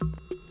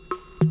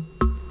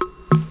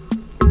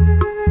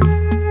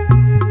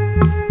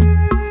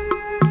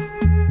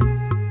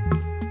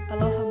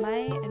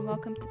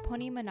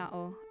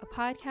Mana'o, a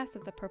podcast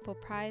of the Purple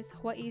Prize,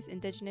 Hawaii's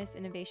Indigenous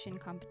Innovation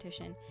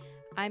Competition.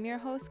 I'm your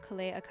host,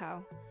 Kalea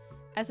Akau.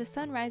 As the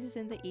sun rises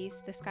in the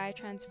east, the sky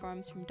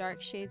transforms from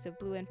dark shades of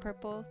blue and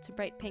purple to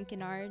bright pink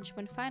and orange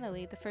when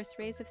finally the first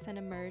rays of sun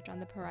emerge on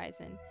the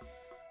horizon.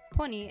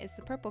 Poni is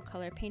the purple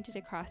color painted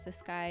across the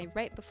sky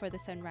right before the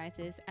sun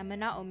rises, and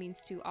Mana'o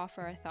means to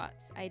offer our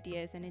thoughts,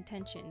 ideas, and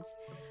intentions.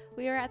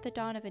 We are at the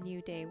dawn of a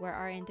new day where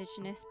our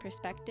indigenous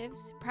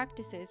perspectives,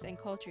 practices, and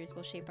cultures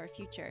will shape our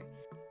future.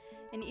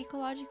 In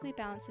ecologically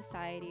balanced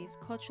societies,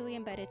 culturally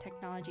embedded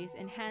technologies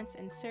enhance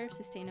and serve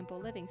sustainable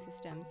living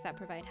systems that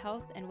provide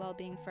health and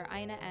well-being for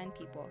Aina and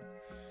people.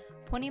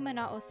 Poni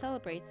Mana'o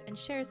celebrates and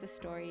shares the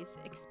stories,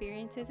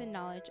 experiences, and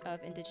knowledge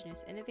of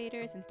Indigenous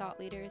innovators and thought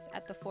leaders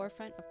at the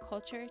forefront of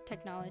culture,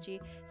 technology,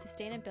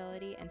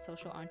 sustainability, and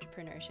social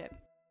entrepreneurship.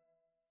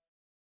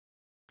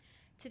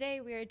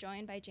 Today, we are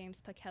joined by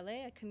James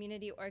Pakele, a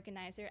community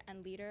organizer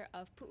and leader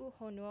of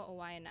Pu'uhonua o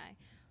Waianae.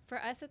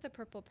 For us at the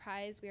Purple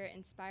Prize, we are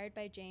inspired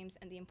by James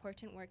and the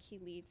important work he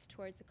leads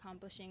towards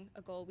accomplishing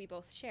a goal we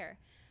both share,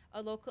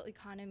 a local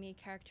economy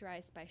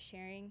characterized by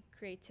sharing,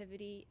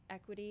 creativity,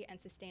 equity, and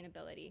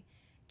sustainability.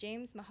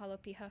 James, mahalo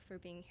piha for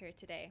being here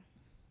today.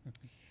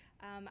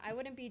 I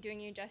wouldn't be doing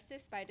you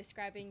justice by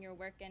describing your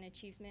work and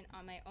achievement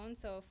on my own,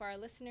 so for our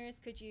listeners,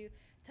 could you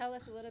tell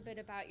us a little bit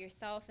about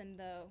yourself and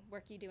the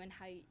work you do and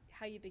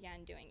how you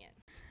began doing it?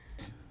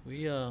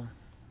 I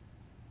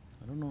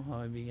don't know how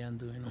I began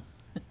doing it.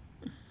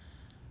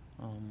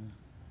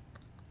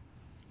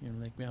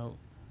 Like me,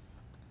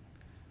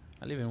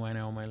 I live in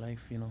Waianae all my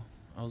life.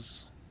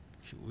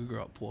 We grew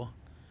up poor,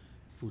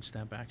 food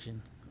stamp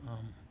action.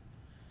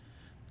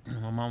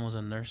 My mom was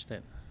a nurse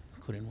that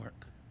couldn't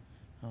work.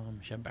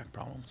 She had back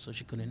problems, so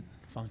she couldn't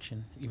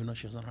function, even though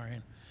she was on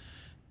RN.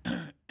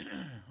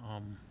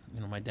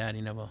 My dad,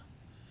 I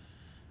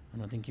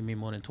don't think he made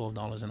more than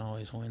 $12 an hour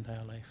his whole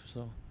entire life.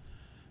 So,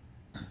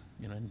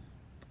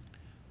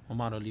 my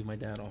mom would leave my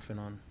dad off and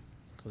on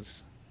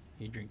because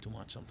he'd drink too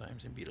much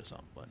sometimes and beat us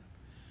up. But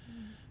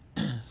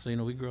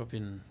so we grew up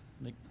in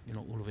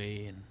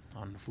Uluwai and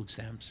on food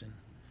stamps and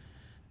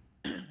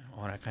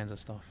all that kinds of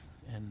stuff.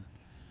 And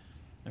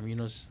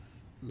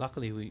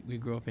luckily we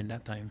grew up in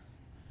that time.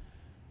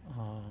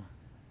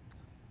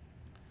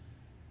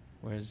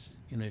 Whereas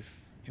if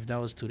that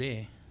was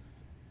today,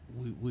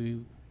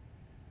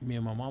 me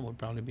and my mom would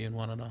probably be in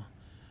one of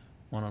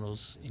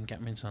those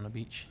encampments on the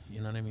beach.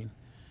 You know what I mean?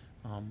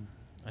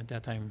 At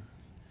that time,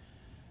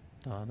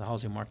 the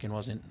housing market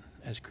wasn't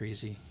as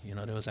crazy.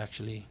 There was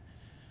actually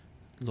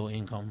low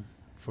income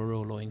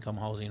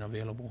housing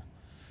available.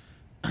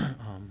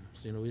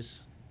 So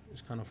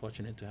it's kind of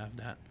fortunate to have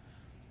that.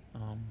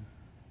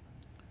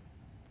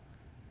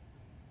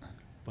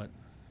 But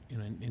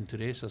in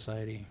today's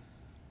society,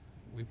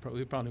 we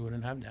probably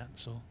wouldn't have that.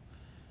 So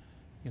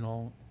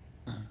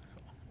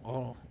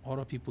all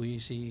the people you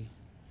see,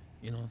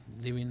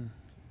 living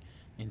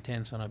in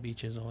tents on our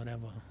beaches or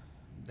whatever,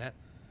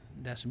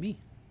 that's me.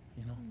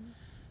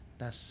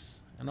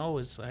 And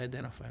always I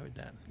identify with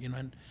that.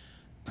 And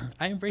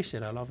I embrace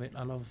it. I love it.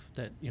 I love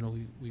that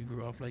we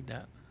grew up like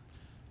that.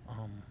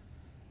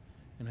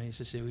 I used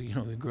to say we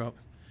grew up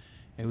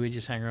and we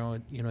just hang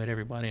around with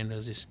everybody, and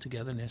there's this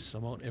togetherness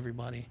about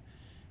everybody.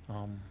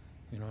 I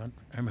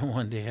remember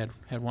one day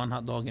had one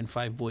hot dog and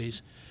 5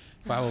 boys,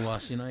 5 of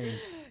us.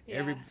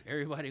 Yeah.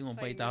 Everybody gonna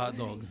bite the hot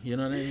dog. You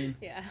know what I mean?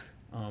 Yeah.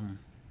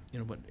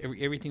 But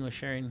everything was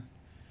sharing.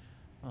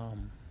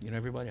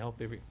 Everybody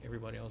helped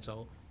everybody else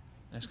out.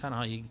 That's kind of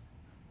how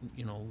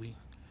we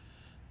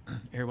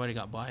everybody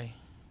got by.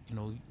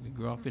 We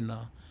grew up in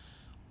the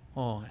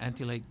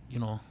auntie, like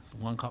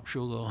 1 cup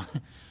sugar,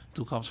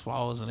 2 cups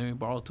flours, and then we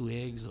borrow 2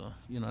 eggs, or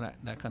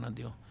that kind of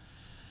deal.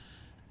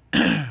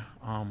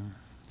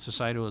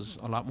 Society was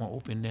a lot more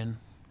open then.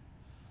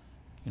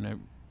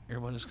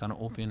 Everybody's kind of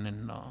open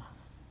and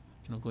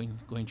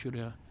going through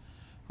their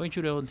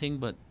own thing,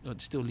 but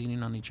still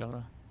leaning on each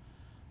other.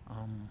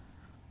 I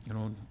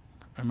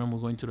remember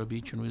going to the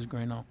beach when we was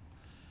growing up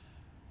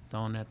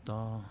down at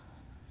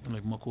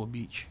Makua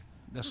Beach.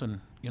 That's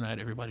when I had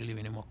everybody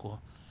living in Makua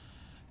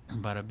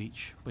by the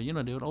beach. But they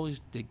would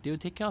always they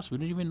would take care of us. We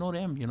didn't even know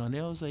them.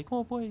 They was like,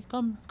 oh boy,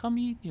 come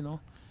eat. And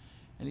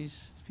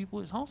these people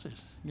is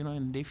houses.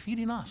 And they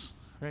feeding us,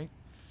 right?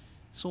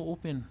 So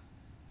open.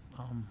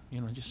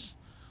 Just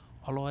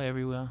aloha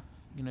everywhere.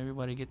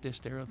 Everybody get their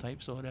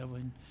stereotypes or whatever.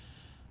 And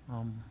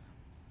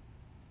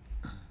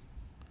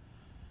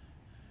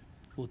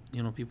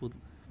people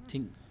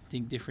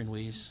think different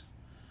ways.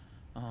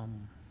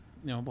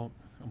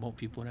 About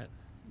people that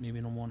maybe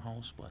in one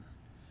house, but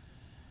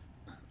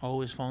I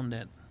always found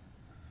that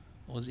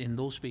it was in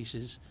those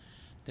spaces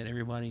that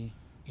everybody,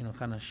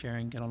 kind of share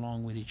and get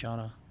along with each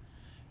other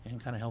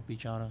and kind of help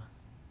each other,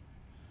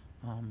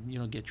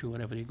 get through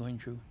whatever they're going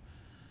through.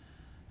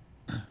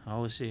 I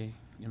always say,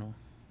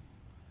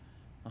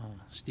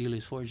 steel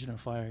is forged in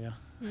fire, yeah.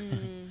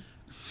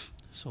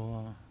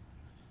 So,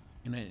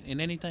 and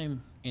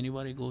anytime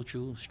anybody go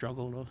through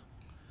struggle or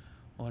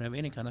whatever,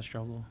 any kind of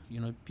struggle,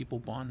 people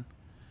bond.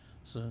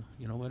 So,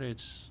 whether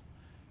it's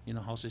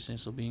house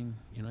sense of being,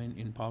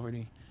 in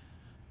poverty,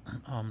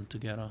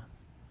 together,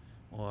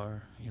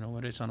 or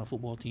whether it's on a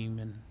football team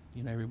and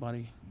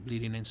everybody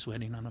bleeding and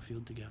sweating on a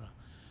field together,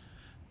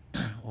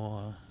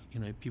 or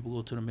if people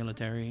go to the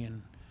military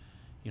and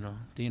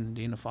they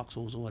in the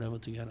foxholes or whatever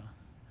together,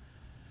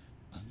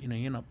 you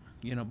end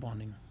up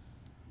bonding,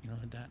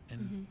 with that.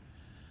 And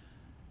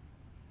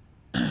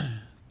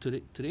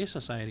today's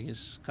society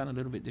is kind of a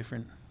little bit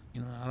different.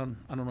 I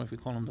don't know if we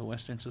call them the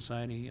Western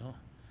society, or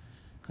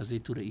because they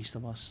to the east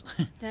of us,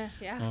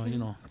 Yeah.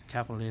 or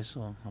capitalist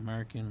or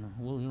American,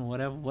 well,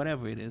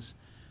 whatever it is.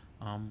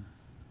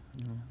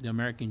 The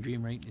American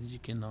dream, right, is you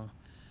can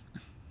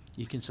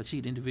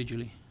succeed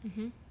individually,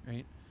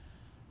 right?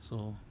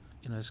 So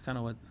it's kind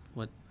of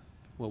what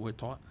we're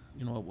taught.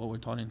 What we're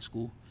taught in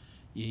school.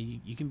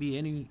 You can be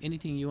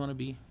anything you want to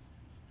be.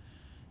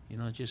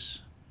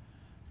 Just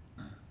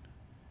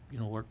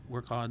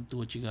work hard, do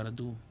what you gotta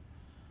do,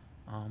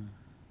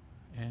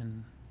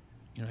 and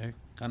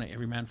kind of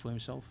every man for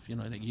himself.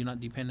 That you're not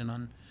dependent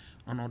on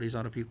all these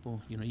other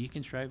people. You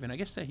can strive, and I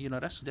guess that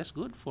that's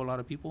good for a lot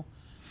of people,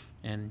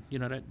 and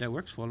that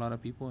works for a lot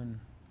of people. And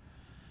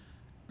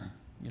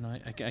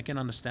I can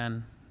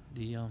understand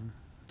the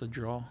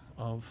draw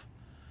of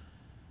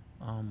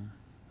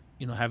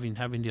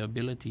having the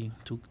ability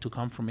to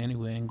come from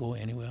anywhere and go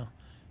anywhere,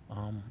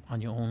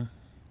 on your own.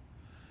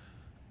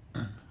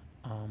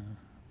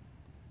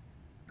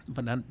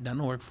 But that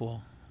don't work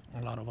for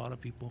a lot of other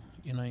people.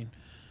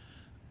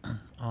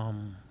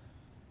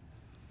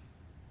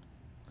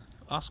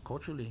 Us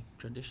culturally,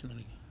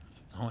 traditionally,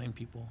 Hawaiian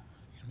people.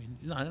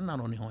 Not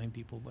only Hawaiian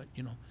people, but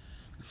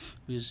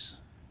is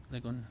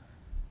like on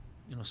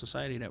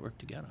society that work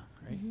together,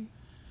 right?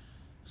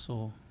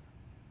 So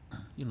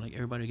like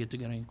everybody get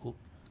together and cook.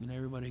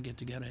 Everybody get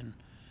together and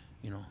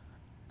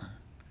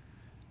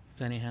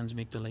plenty hands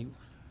make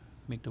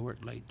the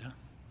work light.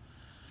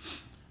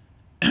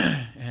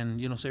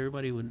 And so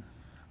everybody would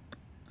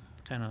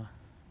kind of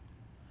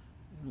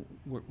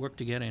work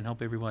together and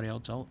help everybody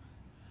else out.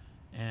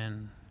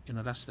 And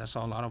that's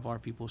how a lot of our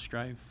people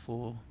strive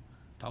for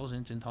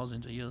thousands and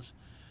thousands of years,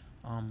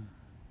 and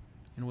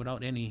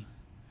without any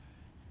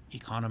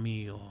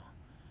economy or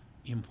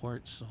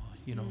imports or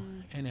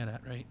any of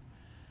that, right?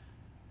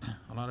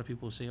 A lot of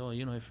people say, oh,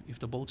 if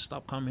the boats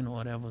stop coming or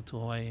whatever to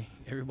Hawaii,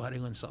 everybody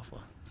gonna suffer.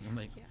 I'm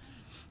like,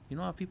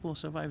 our people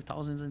survive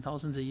thousands and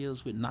thousands of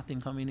years with nothing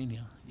coming in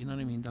here. You know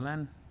what I mean? The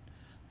land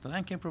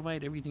can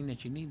provide everything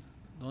that you need.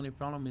 The only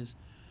problem is,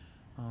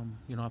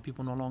 our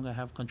people no longer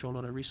have control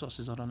of the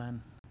resources of the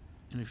land.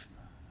 And if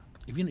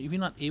you're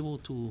not able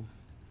to,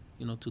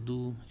 to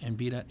do and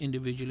be that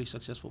individually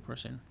successful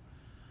person,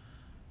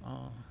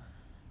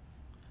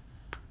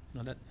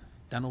 that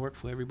don't work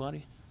for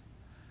everybody.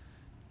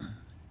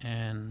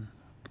 And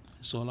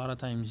so a lot of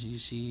times you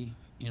see,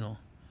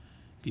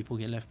 people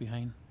get left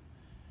behind.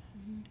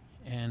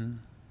 And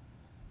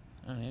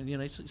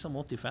it's a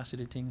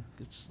multifaceted thing.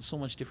 It's so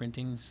much different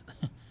things,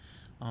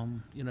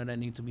 that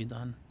need to be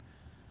done.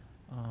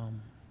 All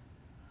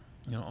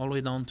the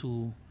way down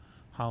to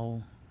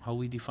how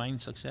we define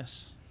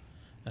success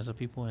as a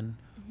people, and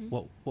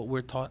what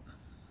we're taught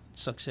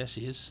success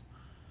is,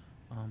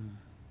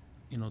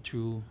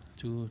 through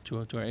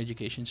our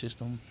education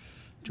system,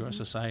 through our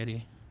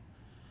society.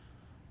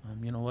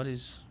 What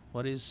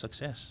is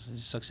success?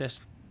 Is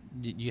success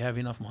you have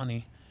enough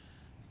money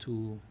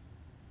to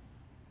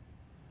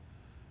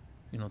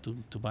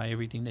to buy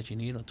everything that you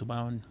need, or to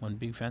buy one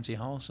big fancy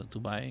house, or to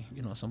buy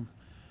some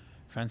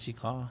fancy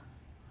car,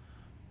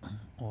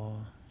 or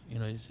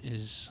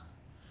is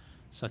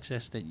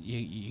success that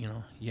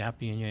you're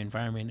happy in your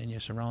environment and your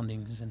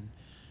surroundings, and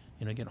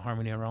get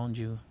harmony around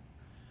you.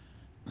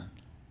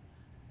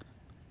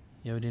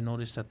 You ever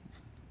notice that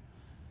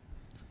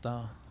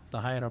the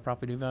higher the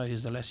property value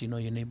is, the less you know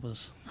your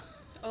neighbors?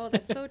 Oh,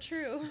 that's so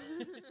true.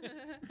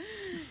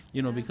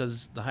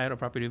 Because the higher the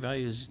property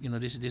value is,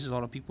 this is all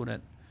the people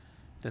that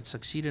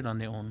succeeded on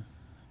their own.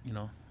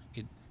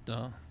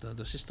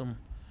 The system,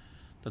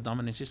 the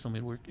dominant system,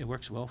 it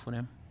works well for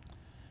them,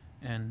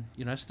 and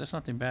that's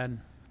nothing bad,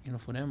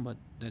 for them, but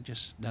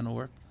that don't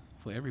work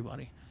for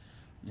everybody.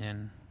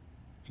 And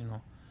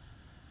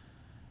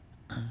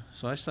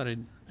so I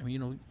started.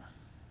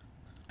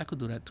 I could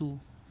do that too,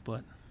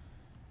 but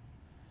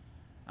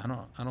I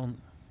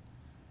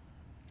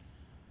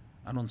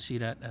don't see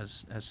that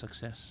as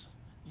success.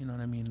 You know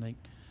what I mean? Like,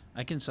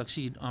 I can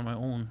succeed on my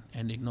own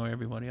and ignore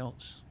everybody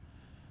else,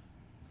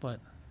 but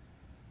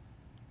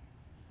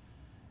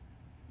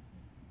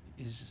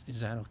is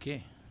that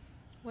okay?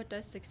 What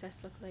does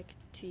success look like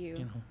to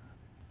you?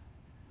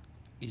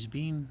 Is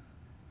being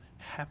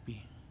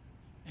happy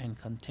and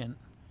content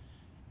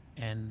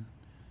and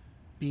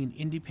being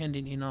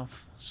independent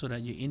enough so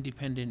that your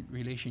independent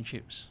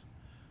relationships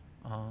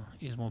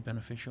is more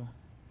beneficial.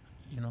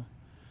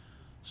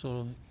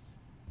 So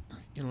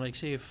like,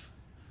 say if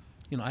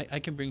I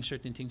can bring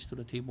certain things to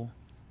the table,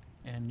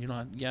 and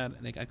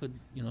like I could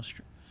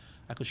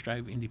I could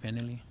strive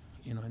independently,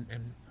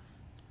 and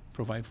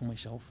provide for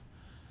myself.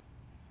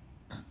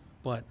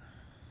 But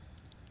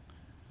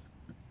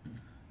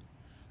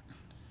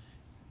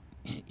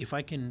if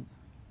I can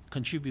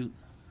contribute,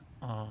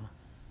 uh,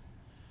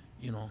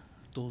 you know,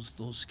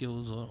 those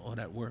skills or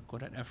that work or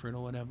that effort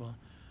or whatever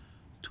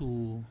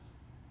to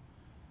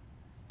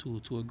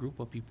to a group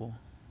of people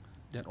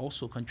that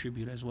also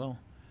contribute as well,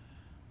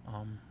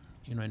 um,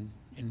 and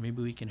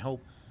maybe we can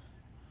help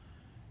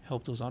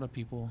those other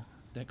people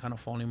that kind of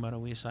falling by the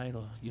wayside,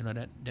 or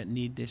that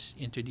need this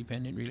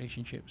interdependent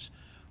relationships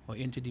or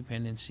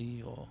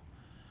interdependency, or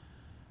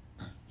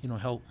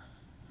help,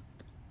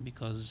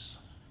 because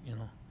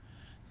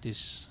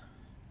this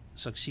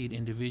succeed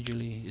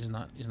individually is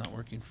not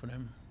working for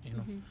them.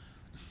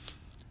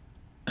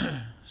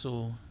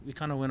 So we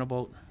kind of went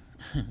about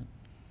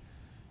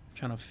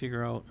trying to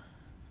figure out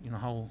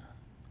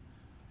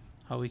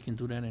how we can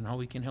do that and how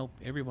we can help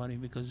everybody,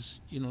 because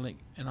like,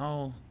 and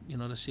how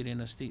the city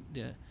and the state,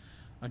 they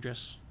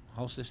address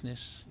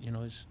houselessness,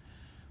 is,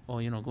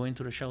 or going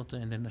to the shelter,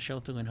 and then the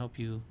shelter can help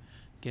you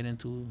get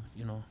into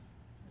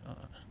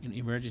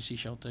emergency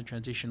shelter,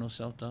 transitional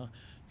shelter,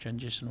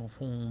 transitional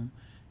home,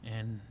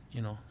 and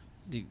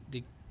they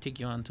take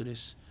you on to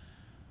this.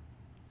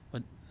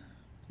 But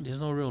there's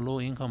no real low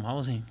income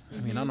housing.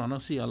 I mean, I don't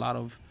see a lot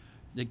of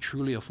like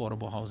truly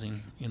affordable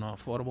housing.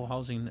 Affordable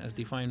housing as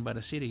defined by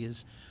the city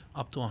is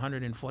up to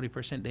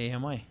 140% the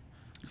AMI.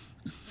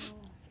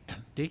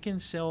 They can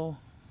sell,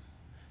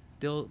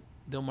 they'll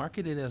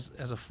market it as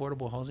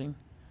affordable housing,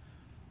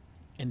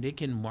 and they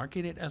can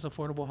market it as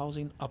affordable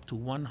housing up to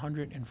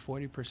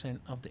 140%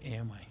 of the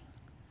AMI.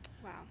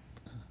 Wow.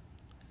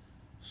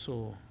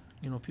 So,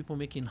 people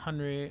making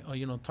 100,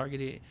 or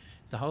targeted,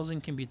 the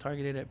housing can be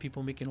targeted at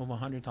people making over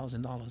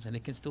 $100,000, and they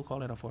can still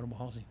call it affordable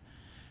housing.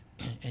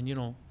 And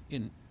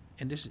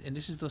and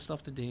this is the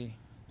stuff that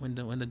when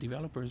the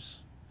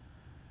developers,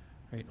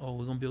 right, oh,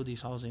 we're gonna build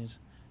these housings,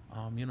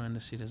 in the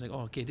city, it's like,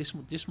 oh, okay,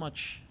 this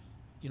much,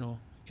 in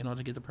order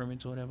to get the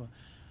permits or whatever,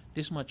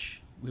 this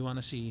much we want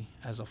to see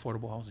as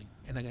affordable housing,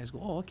 and the guys go,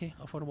 oh, okay,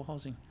 affordable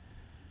housing.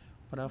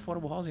 But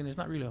affordable housing is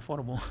not really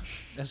affordable.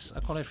 I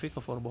call it fake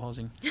affordable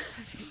housing.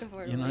 Fake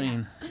affordable. You know what I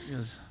mean?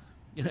 Because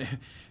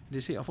they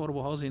say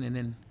affordable housing, and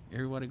then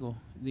everybody go,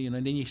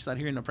 then you start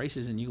hearing the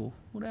prices, and you go,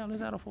 what the hell is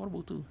that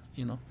affordable too?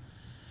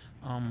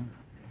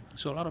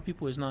 So a lot of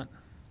people is not,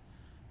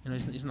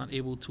 is not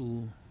able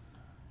to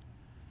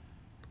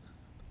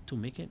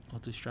make it, or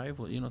to strive,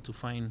 or to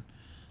find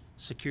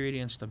security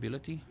and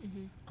stability,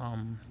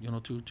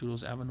 through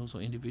those avenues,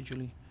 or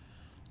individually.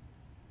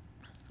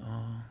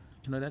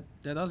 That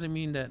doesn't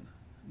mean that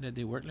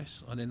they're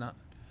worthless, or they're not,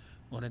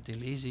 or that they're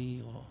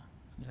lazy, or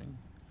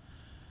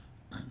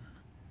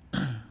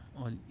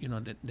or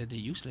that they're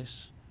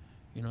useless.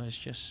 It's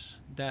just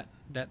that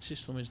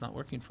system is not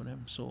working for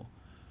them. So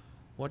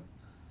what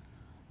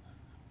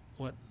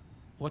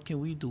can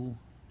we do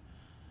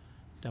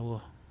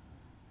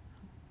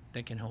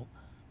that can help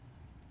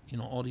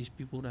all these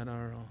people that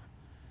are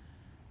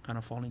kind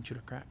of falling through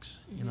the cracks?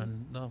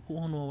 And the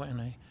Pu'uhonua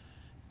Wai'anae,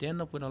 they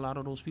end up with a lot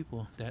of those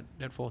people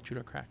that fall through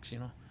the cracks.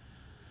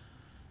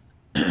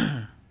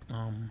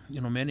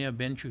 Many have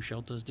been through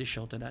shelters, this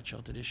shelter, that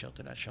shelter, this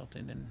shelter, that shelter,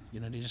 and then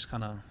they just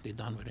kind of, they're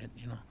done with it.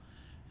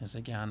 It's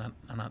like, yeah,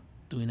 I'm not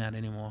doing that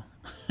anymore.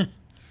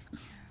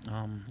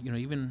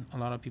 Even a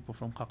lot of people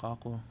from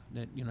Kaka'ako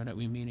that that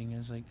we're meeting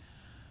is like,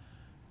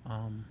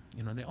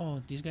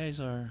 these guys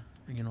are,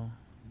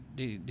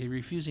 they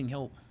refusing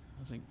help.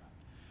 I was like,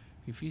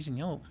 refusing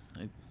help?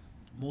 Like,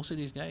 most of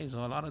these guys,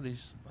 or a lot of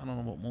these, I don't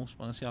know about most,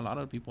 but I say a lot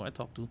of the people I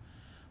talk to,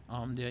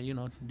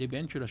 they've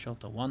been through the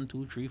shelter 1,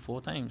 2, 3,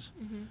 4 times.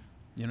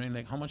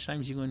 Like, how much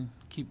times you gonna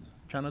keep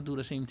trying to do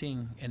the same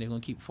thing, and they're gonna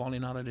keep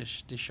falling out of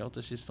this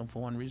shelter system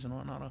for one reason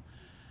or another,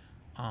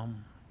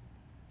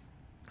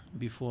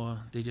 before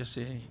they just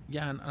say,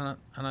 yeah, I'm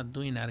not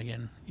doing that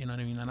again. You know what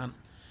I mean? I'm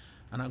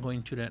not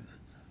going to that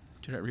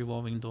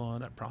revolving door,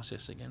 that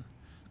process again.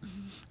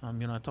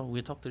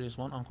 We talked to this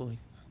one uncle.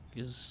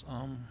 He was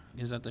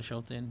at the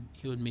shelter, and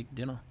he would make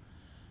dinner.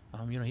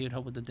 He would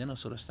help with the dinner.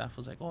 So the staff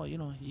was like, oh,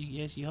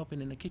 yes, you're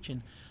helping in the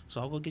kitchen, so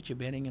I'll go get your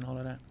bedding and all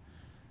of that.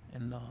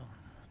 And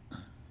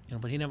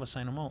but he never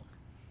signed them out,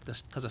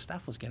 because the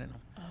staff was getting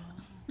them.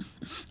 Oh.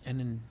 And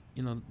then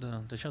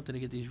the shelter, they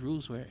get these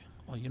rules where,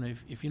 or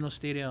if you don't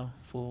stay there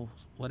for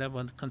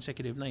whatever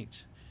consecutive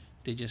nights,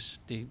 they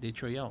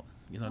throw you out.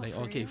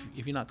 Okay,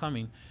 if you're not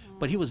coming. Oh.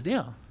 But he was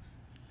there.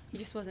 He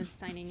just wasn't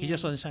signing. He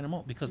just wasn't signing them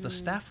out because the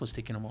staff was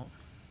taking them out.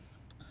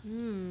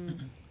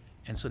 And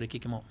so they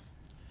kick him out.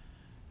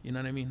 You know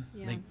what I mean?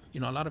 Yeah. Like,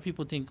 a lot of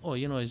people think, oh,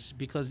 it's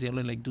because they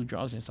only like do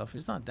drugs and stuff.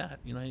 It's not that.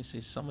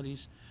 It's some of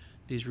these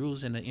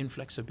rules and the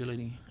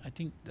inflexibility. I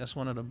think that's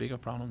one of the bigger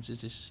problems,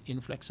 is this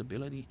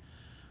inflexibility,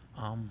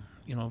 of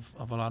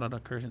a lot of the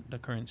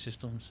current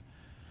systems.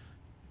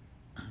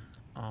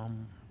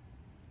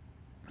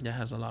 That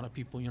has a lot of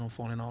people,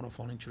 falling out or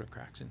falling through the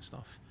cracks and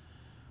stuff.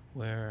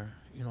 Where,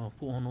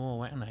 Pu'uhonua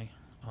Wai'anae,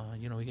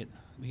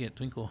 we get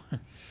Twinkle,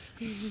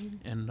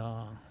 and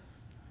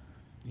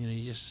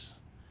you just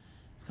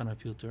kind of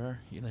appeal to her.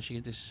 She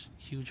get this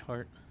huge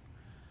heart.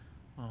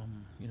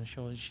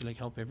 She like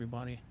help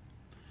everybody,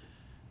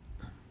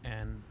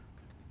 and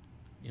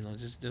You know,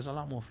 just there's a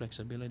lot more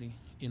flexibility.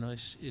 You know,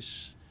 it's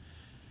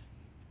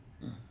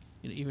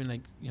you know, even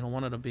like, you know,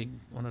 one of the big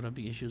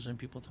issues when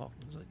people talk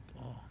is like,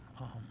 oh,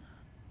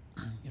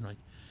 you know, like,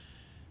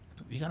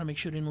 we gotta make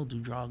sure they don't do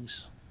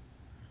drugs.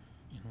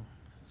 You know,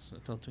 so I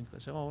tell Twinkle, I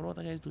said, oh, what about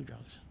the guys do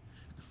drugs?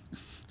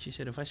 She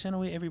said, if I send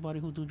away everybody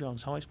who do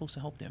drugs, how am I supposed to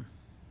help them?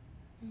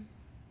 Mm.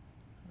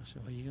 I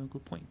said, well, you got a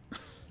good point.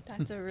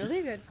 That's a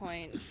really good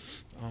point.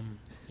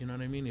 You know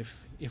what I mean?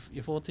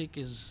 If all take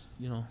is,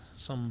 you know,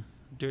 some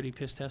dirty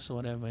piss test or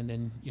whatever, and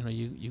then, you know,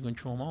 you can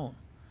throw them out.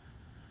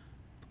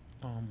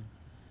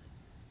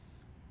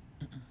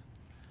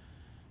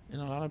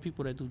 And a lot of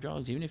people that do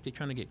drugs, even if they're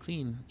trying to get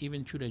clean,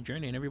 even through their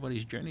journey, and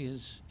everybody's journey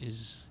is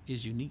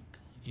unique,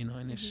 you know,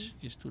 and it's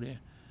to their,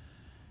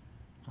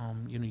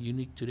 you know,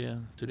 unique to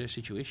their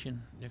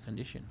situation, their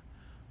condition.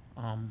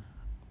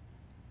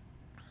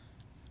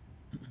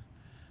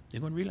 They're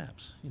going to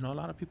relapse. You know, a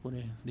lot of people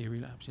they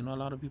relapse. You know, a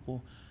lot of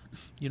people,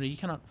 you know, you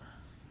cannot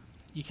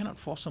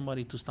force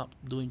somebody to stop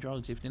doing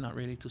drugs if they're not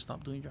ready to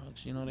stop doing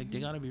drugs. You know, like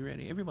they gotta be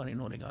ready. Everybody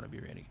know they gotta be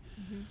ready.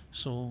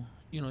 So,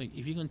 you know,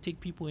 if you're gonna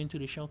take people into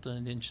the shelter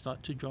and then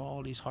start to draw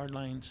all these hard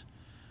lines,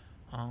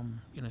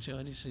 you know, say,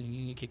 oh, this is,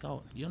 you get kicked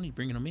out. You only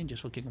bringing them in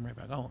just for kicking them right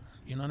back out.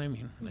 You know what I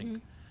mean? Like,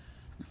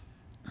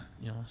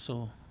 you know,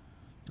 so,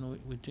 you know,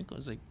 we think it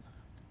was like,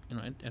 you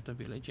know, at the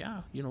village,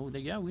 yeah, you know,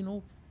 like, yeah, we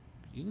know,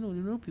 you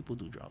know people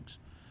do drugs,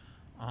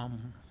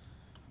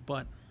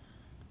 but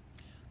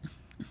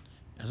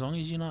as long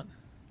as you're not,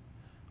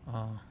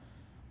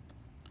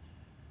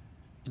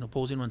 you know,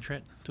 posing one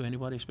threat to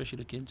anybody, especially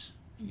the kids,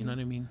 you know what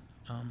I mean?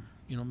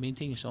 You know,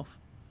 maintain yourself,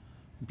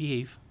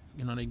 behave,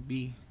 you know, like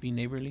be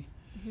neighborly.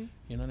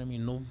 You know what I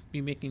mean? No, be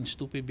making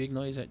stupid big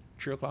noise at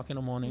 3 o'clock in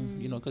the morning.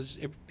 You know, because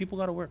people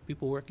gotta work.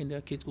 People work in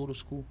their kids go to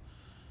school.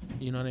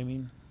 You know what I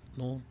mean?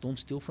 No, don't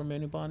steal from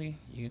anybody.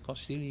 You get caught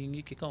stealing, you can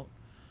get kicked out.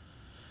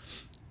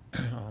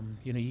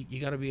 You know,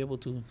 you gotta be able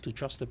to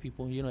trust the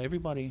people. You know,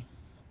 everybody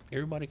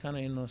kind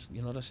of in the,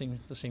 you know, the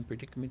same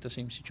predicament, the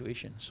same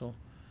situation. So,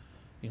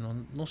 you know,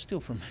 no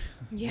steal from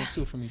no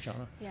steal from each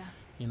other. Yeah.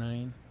 You know what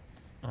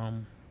I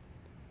mean?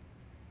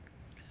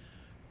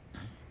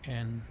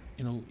 And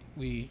you know,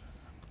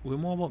 we're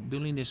more about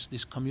building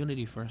this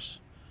community first,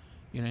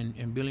 you know,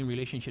 and building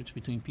relationships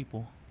between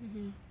people.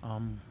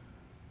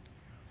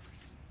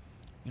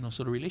 You know,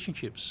 so the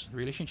relationships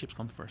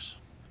come first.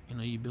 You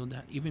know, you build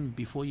that even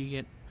before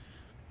the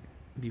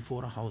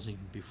housing,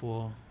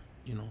 before,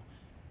 you know,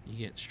 you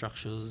get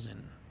structures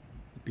and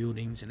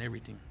buildings and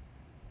everything.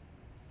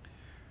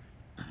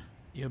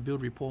 You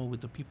build rapport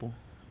with the people,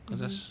 because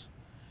that's,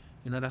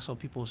 you know, that's how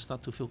people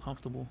start to feel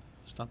comfortable,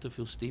 start to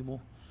feel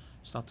stable,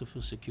 start to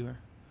feel secure.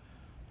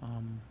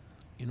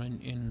 You know,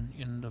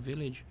 in the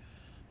village,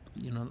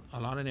 you know, a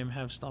lot of them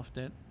have stuff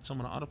that some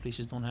of the other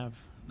places don't have,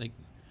 like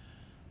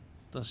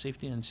the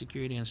safety and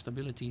security and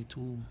stability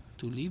to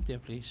leave their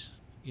place,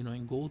 you know,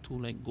 and go to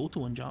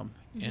one job,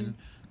 and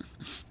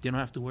they don't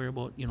have to worry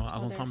about, you know,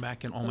 I'm gonna come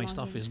back and all my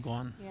stuff is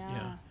gone.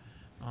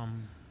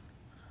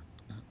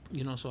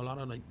 You know, so a lot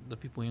of like the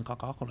people in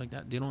Kakako like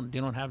that, they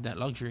don't have that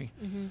luxury,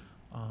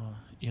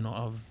 you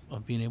know,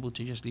 of being able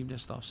to just leave their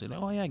stuff. Say like,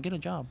 oh yeah, get a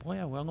job. Oh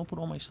yeah, well, I'm gonna put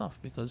all my stuff,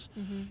 because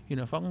you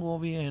know, if I can go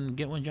over here and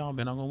get one job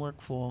and I'm gonna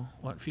work for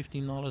what,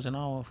 $15 an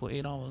hour for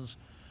 8 hours,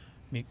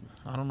 make,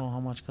 I don't know how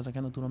much, because I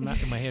cannot do the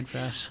math in my head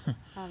fast.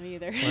 Me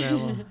either.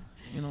 Whatever,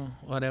 you know,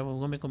 whatever,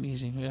 we'll make them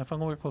easy. Yeah, if I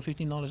can work for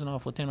 $15 an hour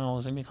for 10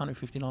 hours, I make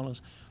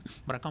 $150,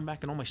 but I come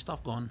back and all my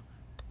stuff gone.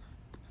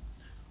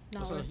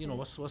 You know,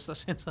 what's the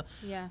sense of,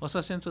 what's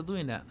the sense of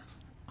doing that?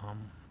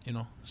 You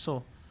know,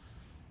 so,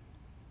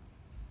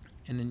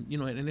 and then, you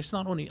know, and it's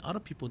not only other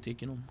people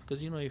taking them,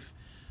 because, you know, if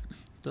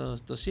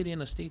the city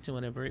and the states and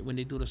whatever, right, when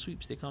they do the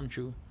sweeps, they come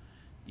through,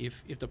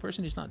 if the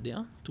person is not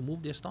there to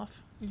move their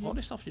stuff, all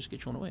their stuff just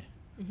get thrown away.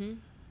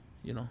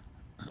 You know,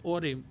 or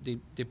they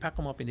pack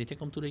them up and they take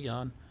them to the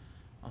yard,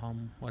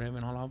 whatever,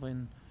 and all over,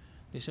 and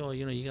they say, oh,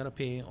 you know, you gotta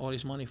pay all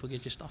this money for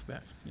get your stuff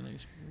back. You know,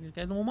 these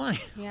guys no money.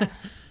 Yeah.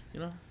 You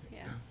know.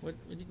 Yeah. What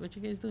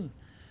you guys doing?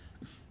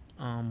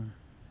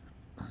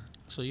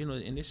 So, you know,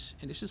 and this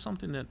is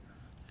something that,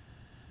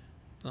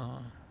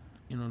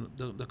 you know,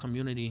 the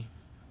community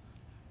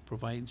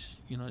provides.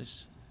 You know,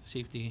 it's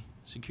safety,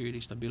 security,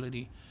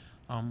 stability,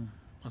 a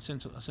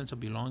sense of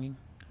belonging.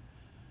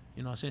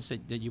 You know, a sense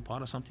that you're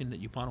part of something, that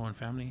you're part of one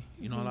family.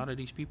 You know, a lot of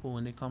these people,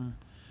 when they come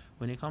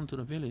to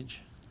the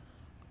village,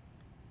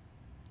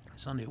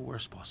 it's on their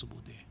worst possible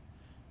day.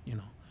 You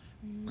know,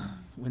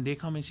 when they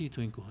come and see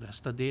Twinkle, that's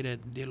the day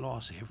that they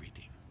lost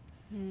everything.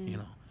 You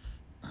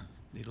know,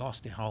 they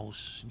lost their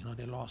house. You know,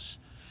 they lost,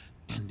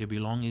 and their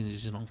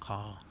belongings in a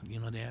car. You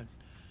know, they have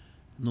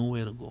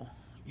nowhere to go.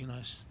 You know,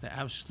 it's the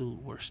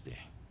absolute worst day.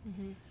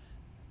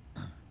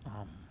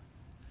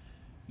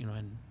 You know,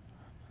 and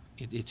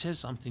it says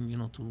something, you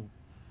know, to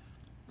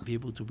be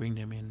able to bring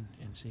them in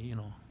and say, you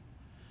know,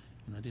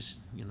 this,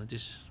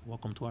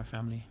 welcome to our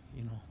family.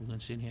 You know, we're gonna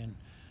sit here and,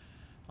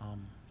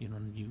 you know,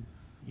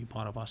 you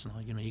part of us now.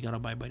 You know, you gotta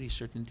abide by these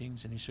certain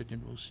things and these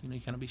certain rules. You know,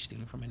 you cannot be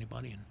stealing from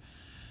anybody,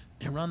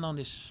 and run down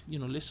this,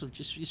 list of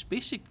just, it's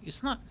basic.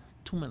 It's not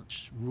too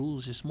much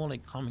rules. It's more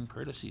like common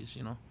courtesies,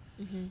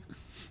 Mm-hmm.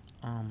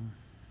 um,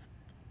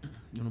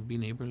 be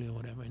neighborly or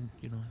whatever,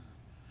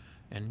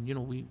 and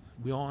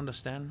we all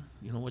understand,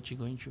 what you're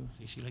going through.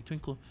 You see, like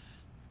Twinkle,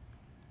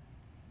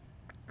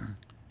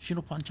 she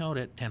don't punch out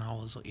at 10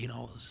 hours or 8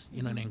 hours,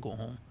 and then go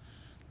home.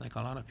 Like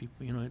a lot of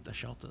people, at the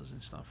shelters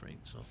and stuff, right?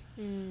 So,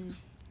 Mm.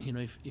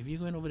 if you're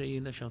going over there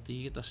in the shelter,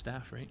 you get the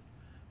staff, right?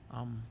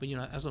 But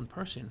as one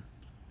person,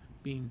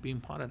 being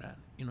part of that,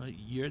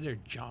 you're their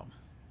job.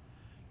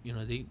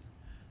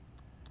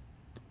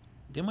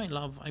 They might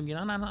love. I mean,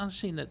 I'm not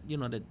saying that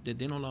that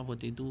they don't love what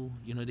they do.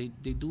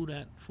 They do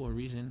that for a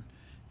reason,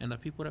 and the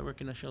people that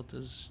work in the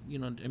shelters, I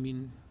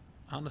mean,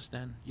 I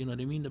understand.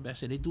 They mean the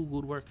best, and they do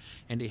good work,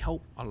 and they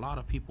help a lot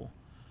of people.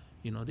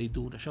 They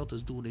do. The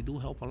shelters do. They do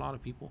help a lot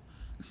of people.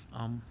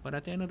 But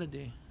at the end of the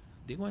day,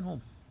 they're going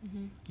home.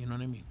 Mm-hmm. You know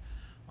what I mean?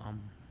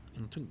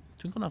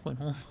 Twinkle not going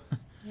home.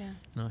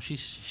 Yeah.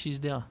 She's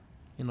there.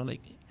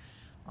 Like,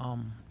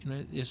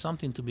 it's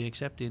something to be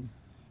accepted,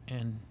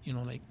 and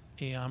like,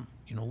 hey,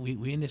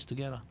 we in this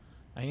together.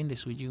 I in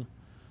this with you.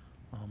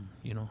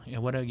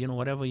 And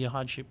whatever your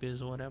hardship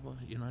is or whatever, what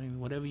I mean,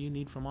 whatever you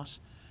need from us,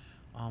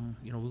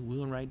 we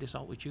will ride this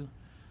out with you.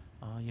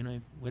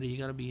 Whether you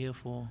gotta be here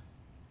for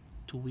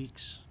 2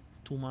 weeks,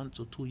 2 months,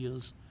 or 2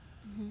 years,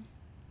 Mm-hmm.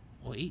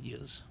 or 8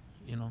 years.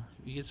 You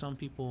get some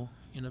people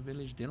in a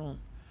village, they don't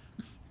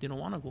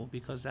want to go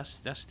because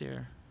that's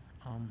their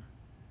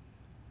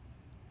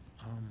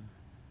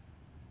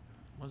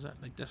what's that,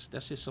 like, that's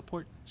their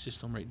support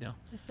system right now,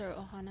 It's their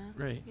ohana.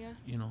 right? Yeah.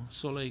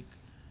 So, like,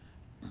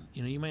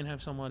 you might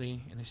have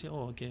somebody and they say,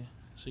 oh, okay,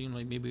 so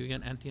like, maybe we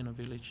got an auntie in a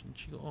village, and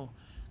she go, oh,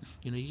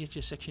 you get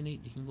your Section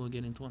 8, you can go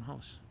get into one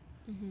house.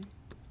 Mm-hmm.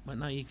 But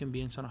now you can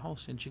be inside a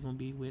house, and she gonna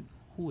be with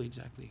who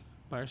exactly?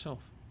 By herself.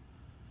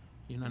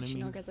 You know And what I she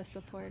mean? don't get the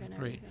support and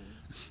Right. everything.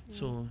 Yeah.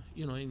 So,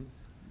 and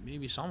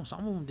maybe some of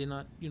them, they're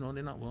not,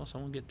 they're not well.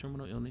 Some get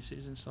terminal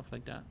illnesses and stuff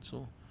like that.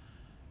 So,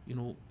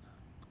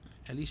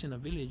 at least in the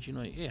village,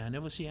 yeah, I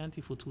never see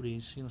auntie for 2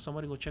 days.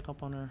 Somebody go check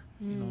up on her.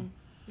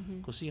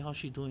 Mm-hmm. Go see how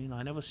she doing.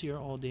 I never see her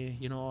all day.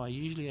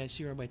 I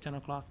see her by 10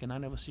 o'clock, and I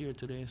never see her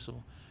today.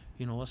 So,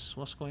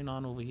 what's going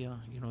on over here?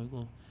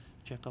 Go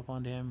check up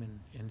on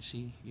them and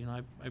see.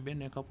 I've been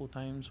there a couple of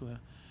times where,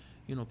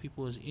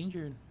 people was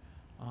injured.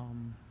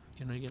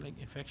 You get like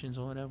infections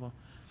or whatever,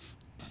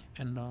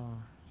 and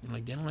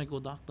like, they don't like go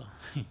doctor.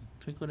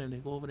 Twinkle, and they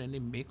go over there and they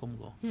make them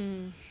go.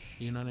 Mm.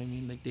 You know what I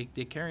mean? Like,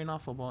 they're carrying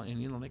off about,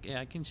 and like, hey,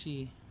 I can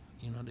see,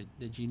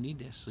 that you need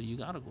this, so you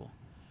gotta go.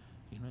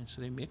 And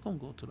so they make them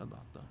go to the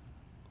doctor.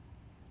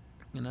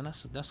 And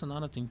that's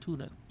another thing too,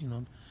 that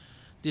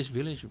this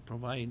village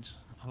provides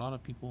a lot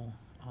of people,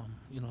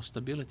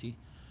 stability.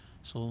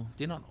 So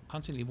they're not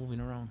constantly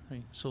moving around,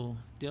 right? So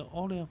they're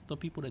all the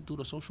people that do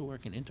the social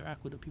work and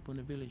interact with the people in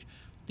the village.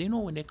 They know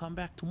when they come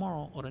back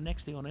tomorrow or the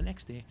next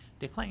day,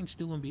 their client's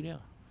still gonna be there.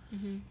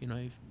 Mm-hmm.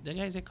 If the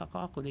guys at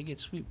Kakako, they get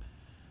sweep.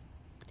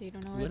 They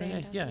don't know where they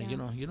end up. Yeah, you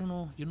don't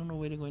know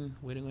where they're going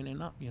to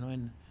end up.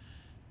 And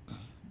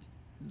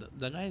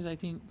the guys, I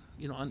think,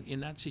 in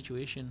that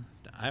situation,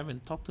 I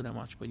haven't talked to them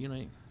much, but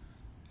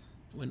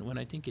when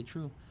I think it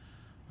through,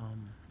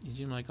 is,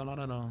 like a lot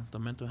of the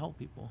mental health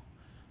people,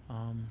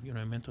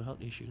 mental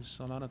health issues.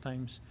 A lot of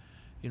times,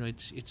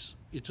 it's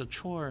a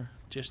chore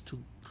just to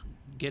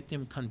get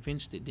them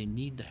convinced that they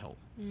need the help.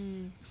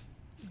 Mm-hmm.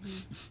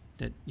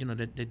 That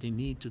that they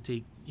need to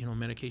take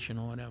medication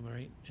or whatever,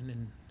 right? And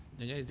then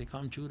the guys, they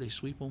come through, they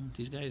sweep them.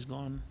 These guys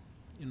gone.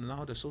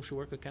 Now the social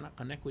worker cannot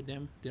connect with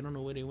them. They don't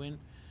know where they went,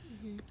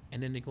 Mm-hmm.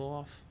 and then they go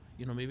off.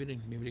 Maybe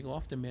they go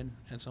off the med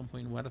at some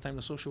point. By the time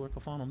the social worker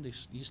found them,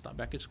 you start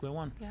back at square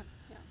one. Yeah.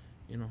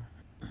 Yeah.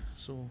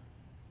 So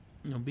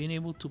being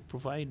able to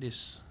provide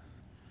this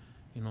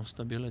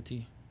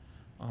stability,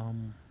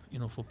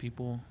 for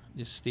people,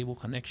 these stable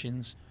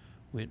connections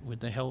with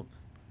the health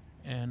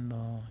and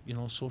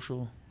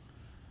social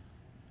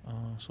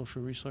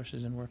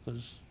resources and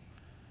workers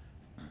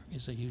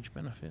is a huge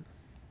benefit.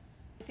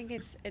 I think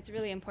it's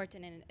really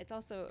important, and it's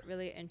also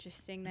really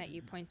interesting that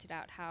you pointed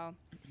out how,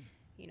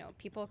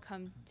 people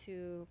come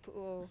to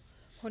Pu'u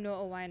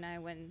Honua Wainai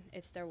when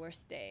it's their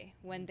worst day,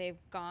 when they've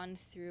gone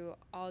through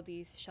all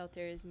these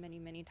shelters many,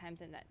 many times,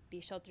 and that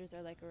these shelters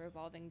are like a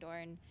revolving door.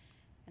 And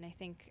I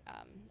think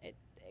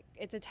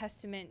it's a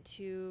testament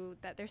to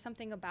that there's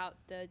something about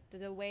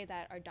the way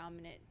that our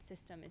dominant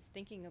system is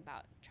thinking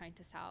about trying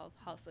to solve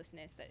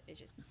houselessness that is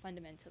just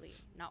fundamentally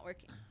not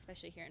working,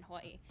 especially here in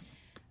Hawaii.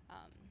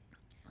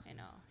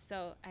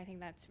 So I think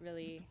that's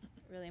really,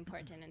 really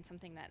important, and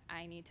something that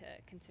I need to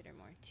consider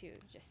more too,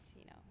 just,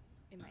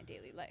 in my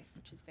daily life,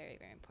 which is very,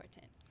 very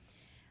important.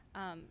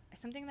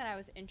 Something that I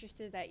was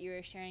interested that you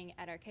were sharing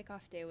at our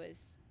kickoff day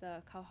was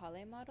the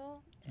Kauhale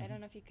model. I don't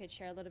know if you could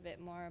share a little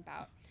bit more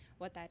about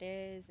what that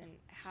is and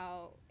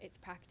how it's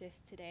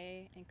practiced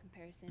today in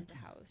comparison to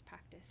how it was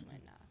practiced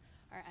when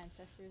our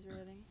ancestors were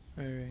living.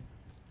 Right.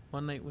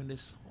 One night when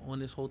this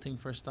whole thing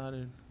first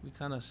started, we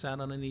kind of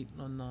sat underneath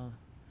on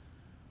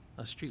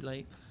a street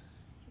light,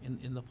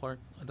 in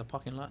the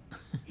parking lot.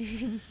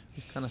 We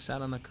kind of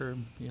sat on the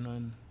curb,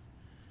 and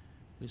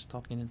we was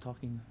talking and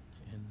talking,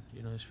 and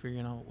just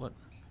figuring out what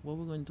we're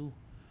going to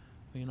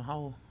do.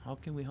 How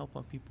can we help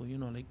our people?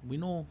 Like we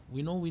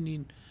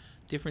need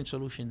different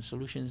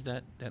solutions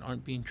that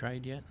aren't being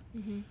tried yet.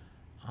 Mhm.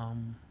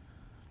 Um,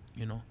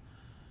 you know,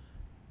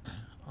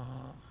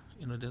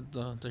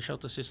 the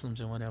shelter systems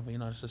and whatever.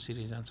 It's the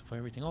city's answer for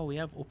everything. Oh, we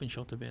have open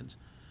shelter beds.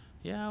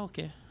 Yeah,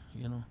 okay.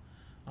 You know,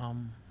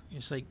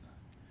 it's like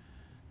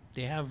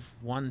they have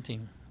one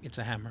thing. It's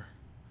a hammer,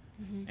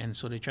 Mhm. and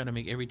so they try to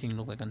make everything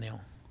look like a nail.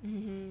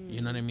 Mhm.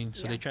 You know what I mean?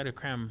 So Yeah. they try to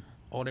cram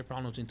all their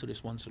problems into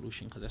this one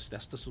solution because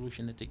that's the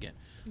solution that they get,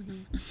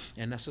 Mhm.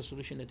 and that's the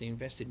solution that they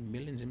invested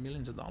millions and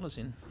millions of dollars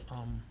in.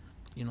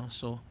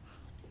 So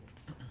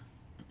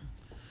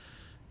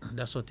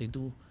that's what they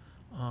do.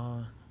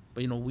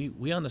 But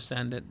we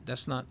understand that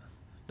that's not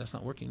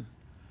working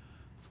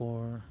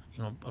for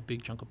a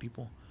big chunk of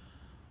people.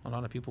 A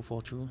lot of people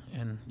fall through,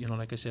 and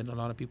like I said, a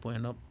lot of people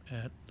end up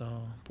at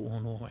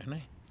Pu'uhonua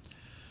Waianae.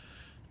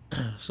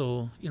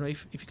 So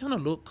if you kind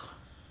of look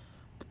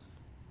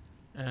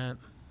at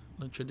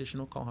the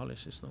traditional Kauhale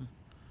system,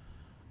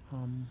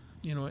 and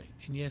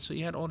yeah, so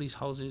you had all these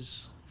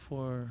houses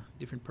for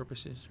different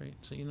purposes, right?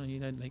 So you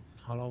had like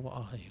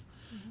halawa'ahi,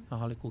 Mhm.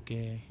 hale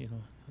kuke,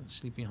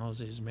 sleeping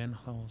houses, men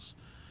house,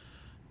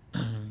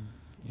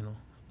 you know,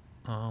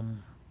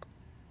 um,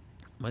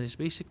 but it's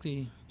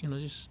basically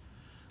just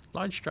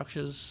large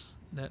structures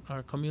that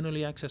are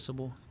communally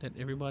accessible that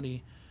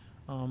everybody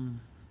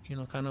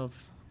kind of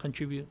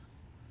contribute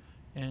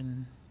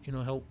and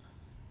help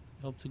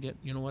to get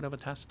whatever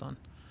task done.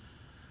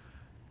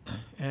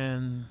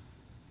 And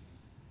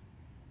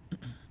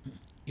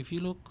if you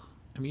look,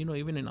 I mean,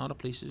 even in other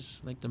places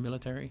like the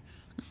military,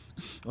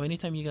 or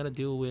anytime you got to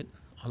deal with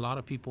a lot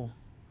of people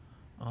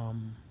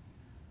um,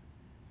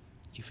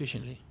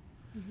 efficiently,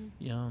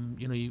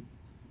 Mhm.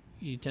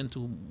 you tend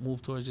to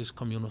move towards this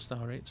communal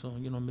style, right? So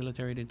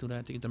military, they do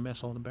that, they get the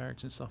mess hall, the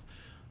barracks and stuff.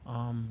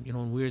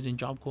 When we was in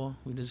Job Corps,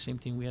 we did the same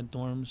thing. We had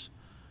dorms,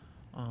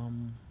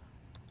 um,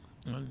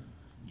 and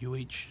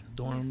UH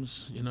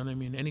dorms. You know what I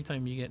mean?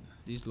 Anytime you get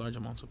these large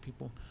amounts of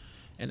people,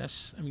 and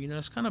that's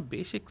kind of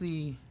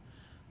basically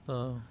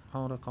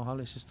how the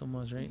Kauhale system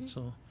was, right? Mhm.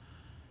 So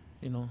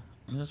you know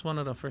that's one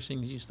of the first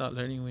things you start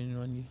learning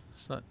when you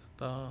start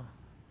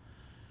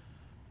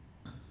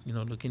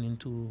looking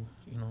into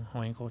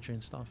Hawaiian culture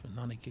and stuff and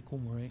Nana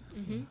Kikumu, right?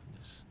 Mhm.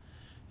 This,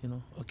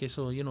 okay,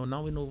 so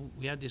now we know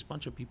we had this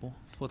bunch of people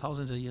for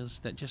thousands of years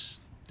that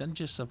just didn't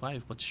just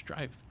survive but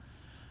strived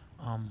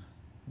um,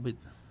 with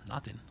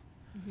nothing.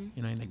 Mhm.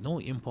 And like no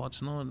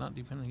imports, no, not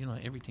depending.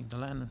 Everything, the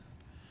land,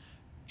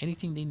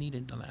 anything they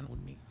needed, the land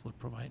would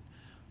provide.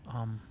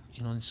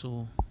 And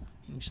so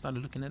we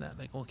started looking at that,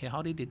 like, okay,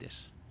 how they did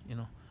this,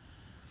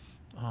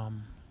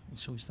 um,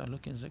 so we started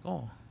looking. It's like,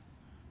 oh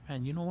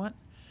man, you know what?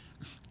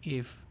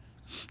 If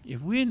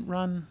we didn't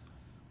run,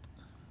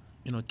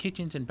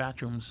 kitchens and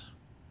bathrooms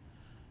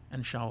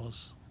and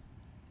showers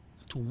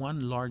to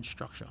one large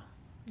structure,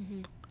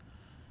 Mhm.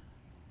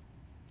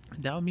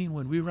 that would mean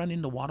when we run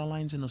in the water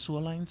lines and the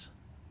sewer lines,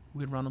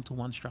 we'd run them to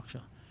one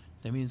structure.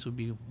 That means it would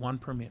be one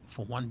permit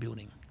for one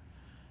building.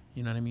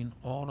 You know what I mean?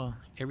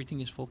 Everything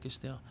is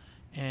focused there,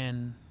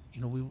 and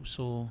we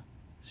so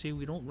say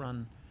we don't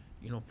run,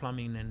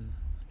 plumbing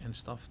and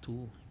stuff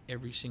to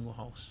every single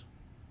house.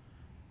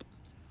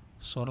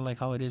 Sort of like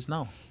how it is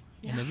now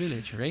in the Yeah.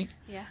 village, right?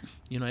 Yeah.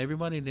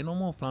 Everybody, they know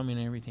more plumbing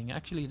and everything.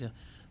 Actually,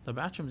 the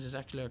bathrooms is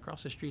actually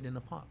across the street in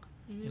the park.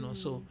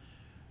 So Mm.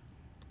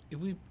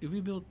 if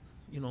we built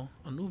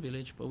a new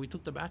village, but we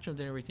took the bathrooms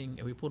and everything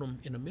and we put them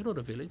in the middle of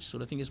the village, so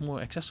the thing is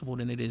more accessible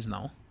than it is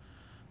now.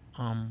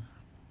 Um,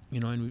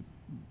 and we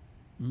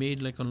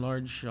made like a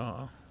large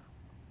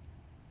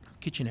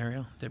kitchen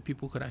area that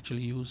people could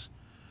actually use,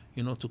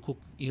 to cook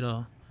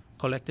either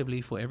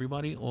collectively for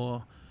everybody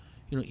or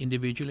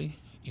individually.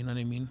 You know what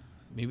I mean?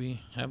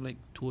 Maybe have like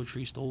 2 or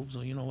 3 stoves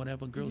or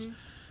whatever grills Mhm.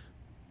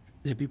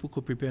 that people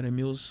could prepare their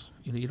meals,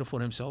 either for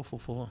themselves or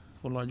for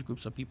large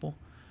groups of people.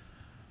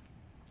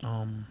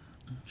 Um,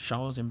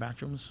 Showers and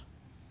bathrooms,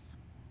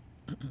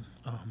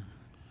 um,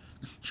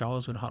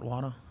 showers with hot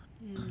water.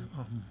 Mm.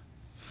 Um,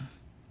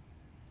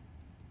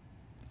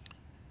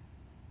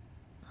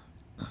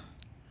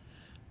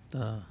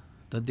 the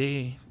the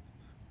day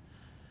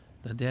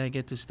I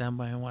get to stand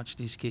by and watch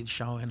these kids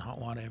shower in hot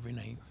water every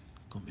night,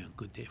 gonna be a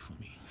good day for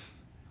me.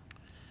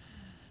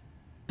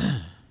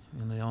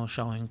 They all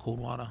shower in cold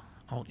water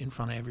out in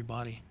front of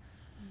everybody.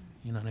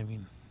 Mm. You know what I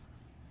mean?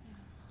 Yeah.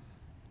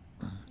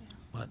 Yeah.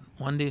 But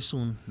one day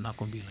soon, not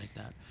gonna be like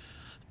that.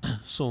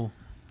 So,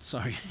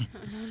 sorry.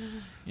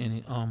 No, no,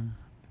 no.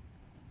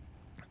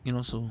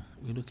 And so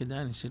we look at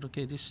that and said,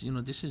 okay, this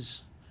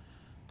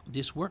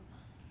work,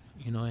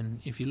 and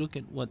if you look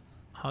at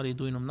how they're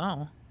doing them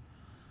now,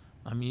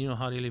 I mean,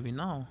 how they're living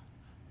now,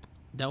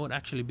 that would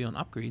actually be an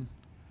upgrade.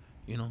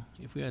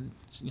 If we had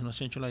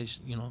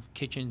centralized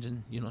kitchens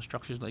and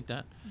structures like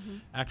that,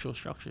 Mhm. actual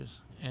structures.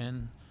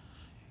 And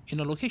in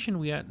the location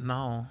we at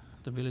now,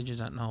 the villages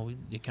that now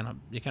they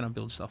cannot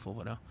build stuff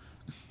over there.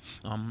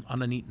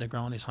 Underneath the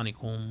ground is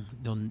honeycomb.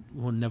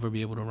 Will never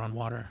be able to run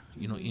water,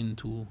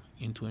 into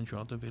and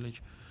throughout the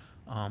village.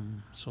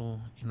 So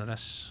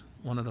that's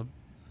one of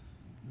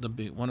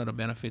the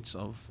benefits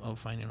of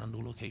finding a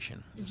new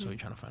location. So we're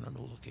trying to find a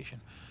new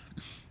location.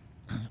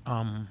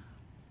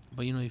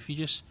 But if you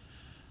just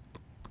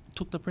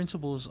took the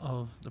principles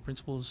of the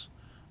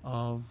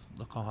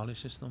Kahale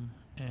system,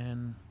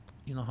 and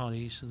how they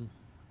used to,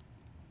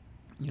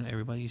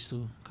 everybody used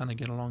to kind of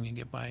get along and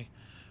get by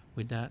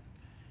with that,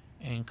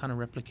 and kind of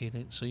replicate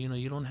it. So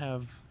you don't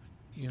have,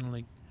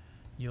 like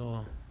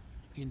your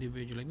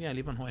individual, like me, I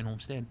live on Hawaiian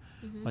Homestead,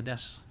 but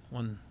that's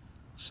one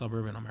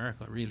suburb in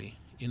America, really.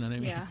 You know what I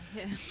mean?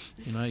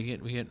 Yeah.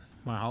 We get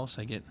my house.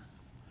 I get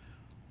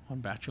one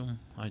bathroom,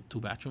 two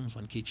bathrooms,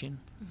 one kitchen.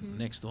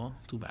 Next door,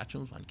 two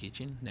bathrooms, one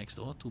kitchen. Next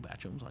door, two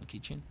bathrooms, one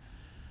kitchen.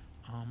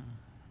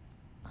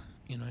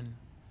 And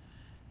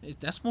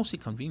that's mostly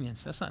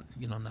convenience. That's not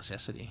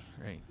necessity,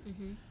 right?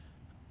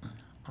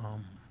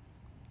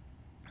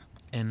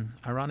 And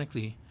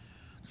ironically,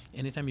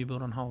 anytime you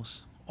build a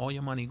house, all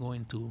your money go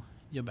into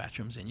your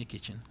bathrooms and your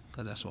kitchen,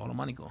 because that's where all the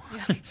money go.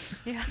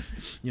 Yeah.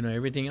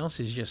 Everything else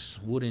is just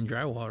wood and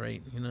drywall,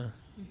 right?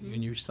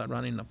 When you start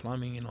running the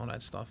plumbing and all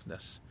that stuff,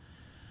 that's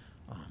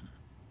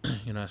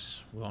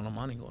that's where all the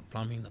money go.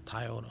 Plumbing, the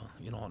tile,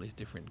 all these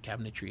different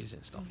cabinetries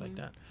and stuff like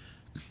that.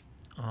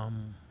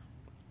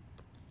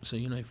 So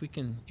if we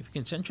can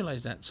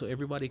centralize that, so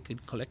everybody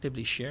could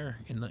collectively share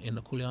in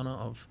the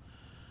kuleana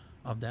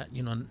of that,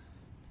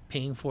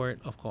 paying for it,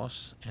 of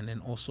course, and then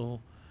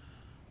also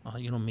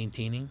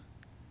maintaining,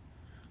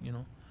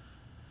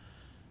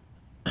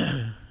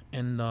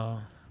 and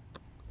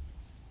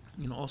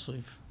also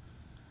if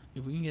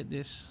we can get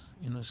this,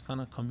 it's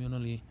kind of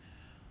communally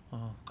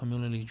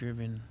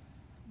driven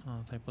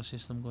type of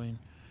system going,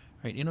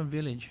 right? In a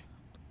village,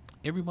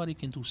 everybody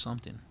can do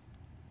something,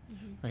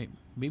 right?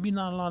 Maybe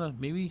not a lot of,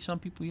 maybe some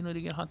people,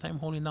 they get a hard time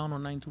holding down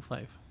on 9 to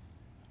 5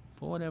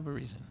 for whatever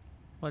reason,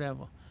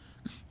 whatever.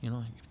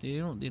 If they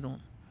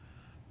don't.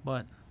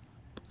 But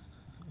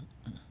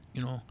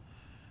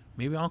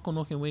maybe Uncle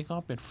No can wake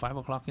up at 5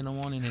 o'clock in the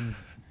morning and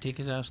take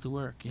his ass to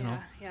work.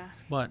 Yeah.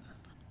 But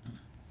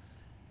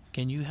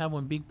can you have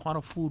one big pot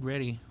of food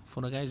ready for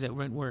the guys that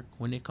rent work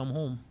when they come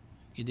home?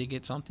 If they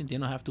get something, they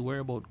don't have to worry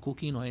about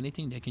cooking or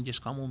anything. They can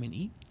just come home and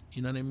eat.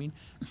 You know what I mean?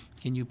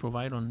 Can you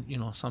provide on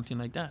something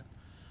like that?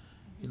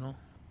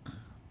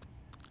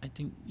 I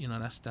think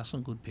that's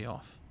some good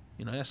payoff.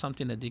 That's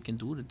something that they can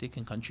do, that they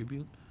can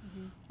contribute.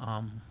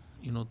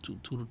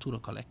 To the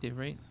collective,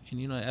 right?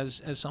 And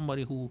as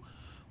somebody who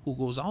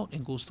goes out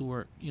and goes to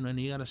work, and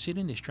you gotta sit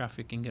in this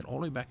traffic and get all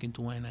the way back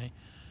into Waianae,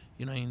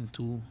 and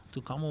to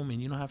come home,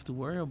 and you don't have to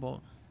worry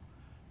about,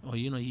 or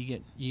you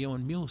get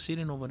one meal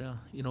sitting over there,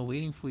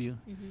 waiting for you.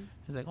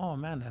 It's like, oh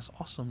man, that's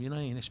awesome,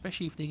 and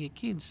especially if they get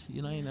kids,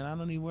 and I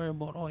don't need to worry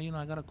about,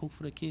 I gotta cook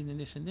for the kids and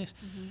this and this.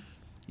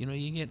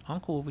 You get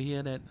Uncle over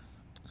here that,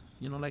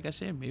 like I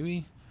said,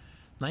 maybe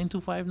 9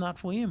 to 5 not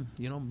for him,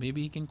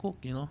 maybe he can cook,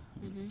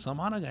 some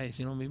other guys,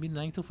 maybe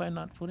 9 to 5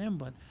 not for them,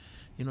 but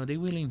they're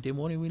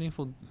more than willing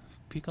for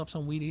pick up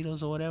some weed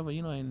eaters or whatever,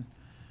 and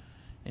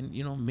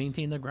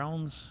maintain the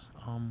grounds.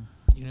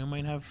 You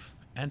might have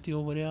auntie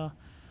over there,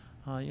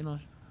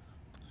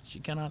 she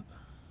cannot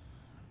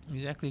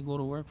exactly go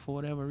to work for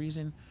whatever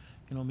reason,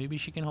 maybe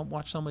she can help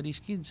watch some of these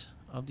kids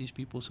of these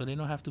people, so they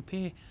don't have to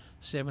pay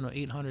 $700 or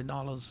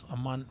 $800 a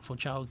month for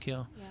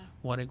childcare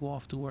while they go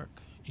off to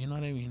work. You know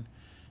what I mean?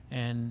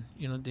 And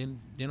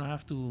they don't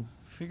have to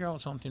figure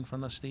out something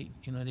from the state.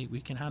 We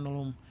can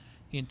handle them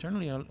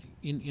internally,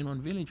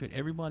 in village, with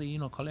everybody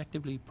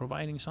collectively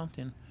providing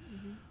something.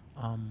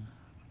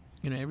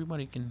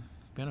 Everybody can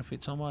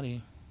benefit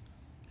somebody.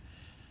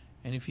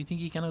 And if you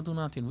think you cannot do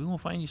nothing, we will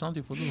find you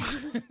something to do.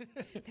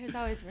 There's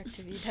always work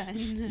to be done.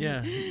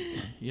 Yeah,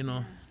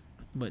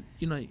 but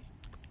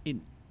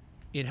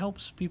it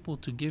helps people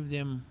to give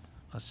them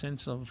a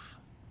sense of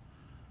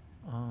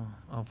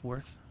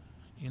worth.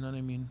 You know what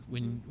I mean?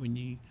 When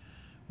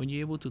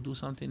you're able to do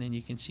something and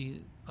you can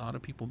see other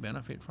people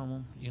benefit from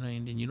them,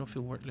 and then you don't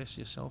feel worthless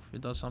yourself.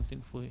 It does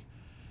something for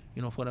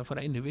for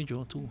that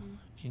individual too.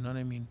 You know what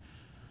I mean?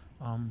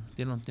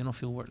 They don't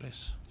feel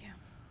worthless. Yeah,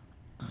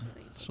 that's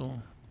really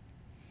so.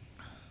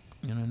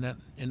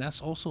 And that's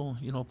also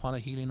part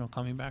of healing, or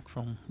coming back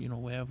from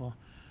wherever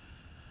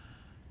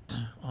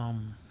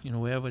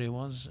wherever it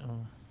was,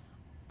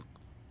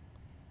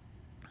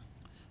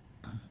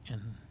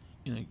 and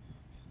it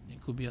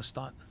could be a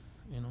start.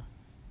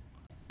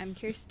 I'm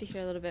curious to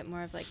hear a little bit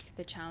more of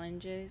the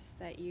challenges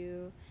that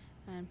you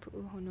and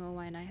Pu'uhonua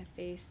Waianae have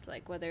faced,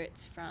 whether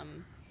it's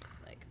from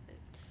the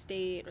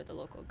state or the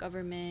local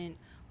government,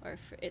 or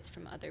if it's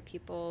from other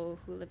people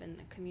who live in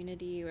the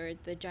community, or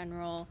the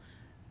general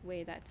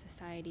way that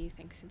society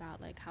thinks about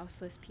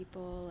houseless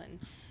people, and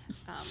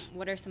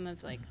what are some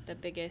of the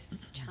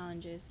biggest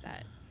challenges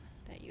that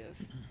you have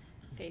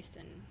faced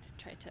and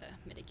tried to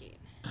mitigate?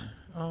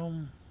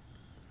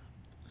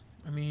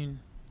 I mean,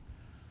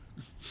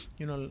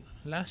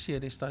 last year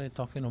they started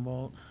talking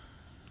about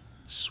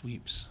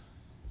sweeps,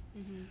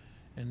 Mm-hmm.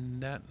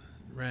 and that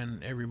ran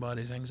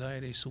everybody's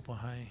anxiety super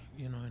high,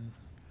 and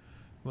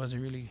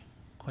wasn't really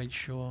quite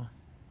sure.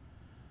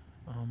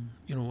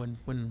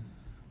 When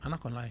I'm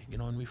not gonna lie,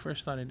 when we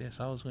first started this,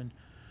 I was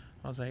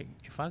like,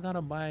 if I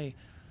gotta buy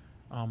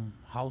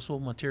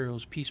household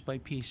materials piece by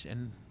piece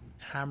and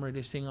hammer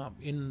this thing up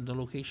in the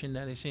location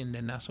that it's in,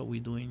 then that's what we're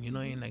doing, Mm-hmm.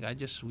 and like I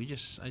just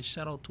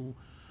set out to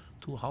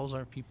house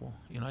our people,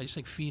 I just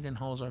like feed and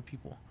house our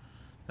people.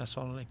 That's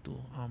all I like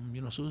to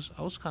so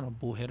I was kind of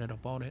bullheaded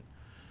about it.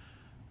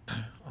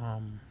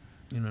 um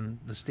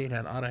the state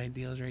had other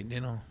ideas, right? They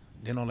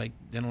don't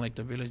like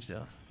the village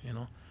there, you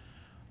know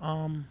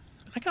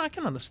I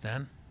can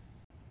understand.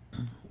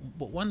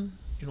 But one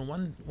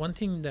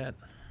thing that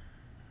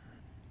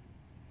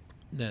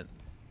that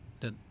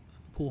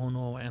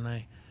Puhono and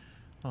I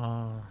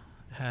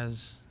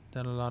has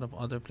that a lot of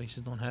other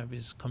places don't have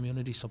is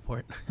community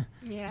support.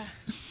 Yeah.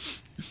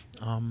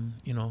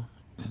 You know,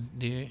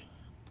 the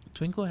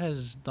Twinkle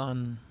has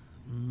done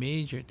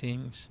major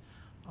things.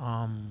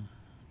 Um,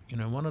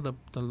 one of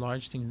the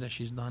large things that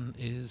she's done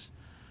is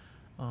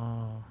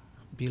uh,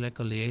 be like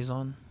a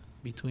liaison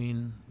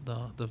between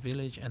the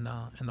village and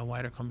the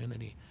wider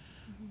community.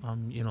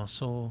 Mm-hmm.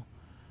 So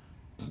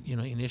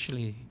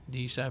initially they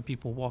used to have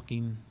people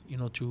walking,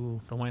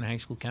 through the Wine High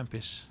School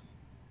campus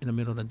in the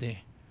middle of the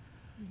day.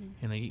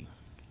 Mm-hmm.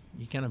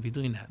 You cannot be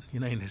doing that.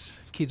 And there's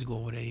kids go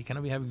over there. You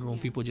cannot be having grown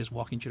Yeah. people just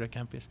walking through the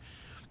campus.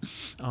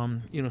 So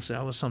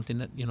that was something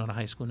that the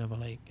high school never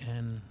liked,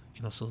 and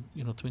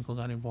Twinkle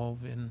got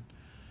involved in.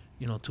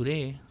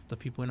 Today the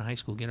people in the high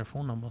school get her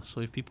phone number. So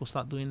if people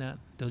start doing that,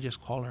 they'll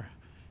just call her.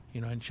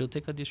 And she'll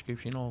take a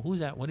description. Who's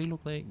that? What do he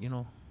look like?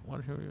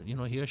 What her,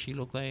 he or she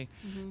look like?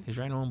 Mm-hmm. He's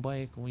riding on a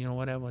bike, or,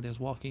 whatever. There's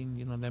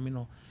walking. Let me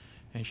know.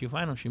 And she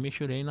find them. She make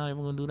sure they're not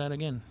even gonna do that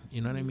again.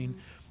 You know what I mean?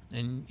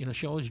 And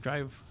she always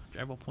drive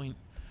a point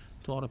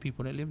to all the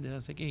people that live there.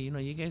 It's like, hey,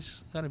 you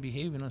guys gotta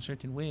behave in a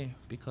certain way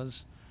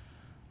because,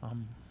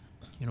 um,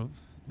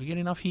 we get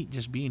enough heat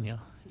just being here.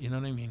 You know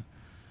what I mean?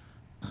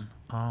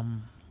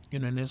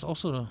 And there's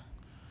also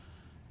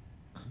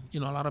a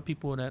lot of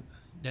people that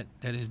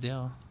is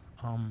there.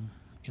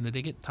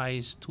 They get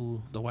ties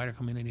to the wider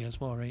community as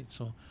well, right?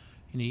 So,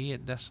 you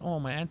get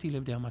my auntie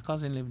lived there, my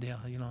cousin lived there,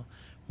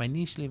 my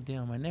niece lived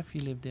there, my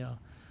nephew lived there.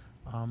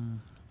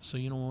 So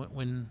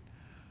when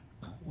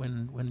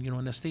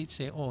the states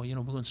say, we're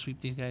going to sweep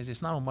these guys,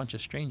 it's not a bunch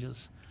of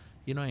strangers,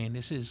 and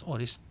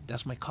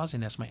that's my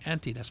cousin, that's my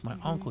auntie, that's my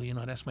uncle,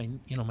 that's my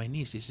my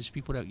niece. This is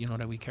people that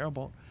that we care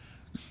about.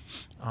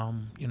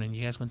 And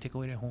you guys gonna take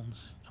away their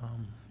homes.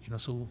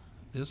 So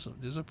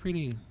there's a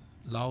pretty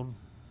loud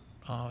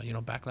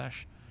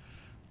backlash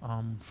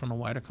from the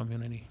wider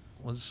community.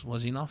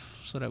 Was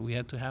enough so that we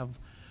had to have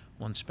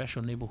one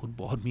special neighborhood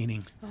board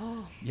meeting.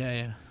 Oh.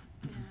 Yeah.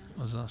 It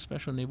was a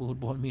special neighborhood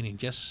board meeting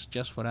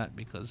just for that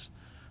because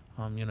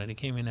they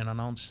came in and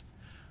announced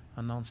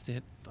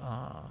it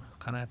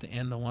kind of at the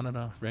end of one of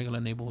the regular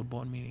neighborhood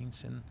board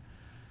meetings, and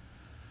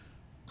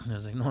I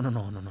was like, no.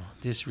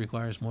 This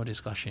requires more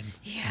discussion.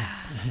 Yeah.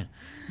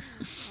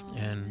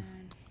 And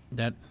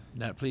that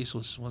place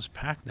was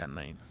packed that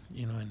night,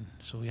 and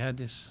so we had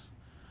this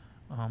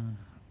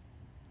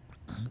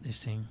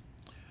this thing,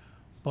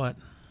 but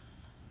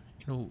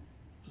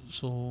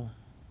so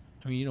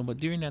I mean, but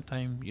during that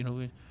time,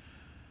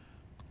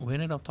 we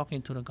ended up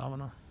talking to the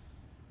governor.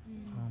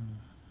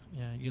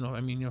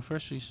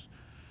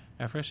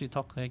 At first we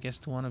talked, I guess,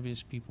 to one of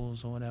his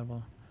peoples or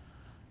whatever,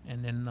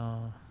 and then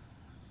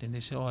they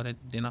say,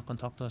 they're not gonna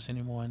talk to us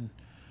anymore, and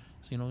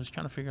so I was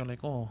trying to figure out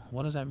like,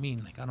 what does that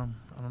mean? Like I don't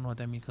know what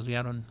that means, because we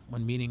had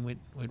one meeting with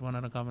one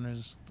of the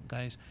governor's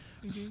guys,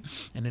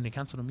 and then they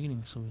canceled the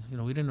meeting, so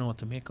we didn't know what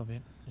to make of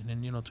it, and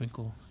then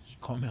Twinkle, she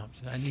called me up,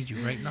 she said, I need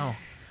you right now.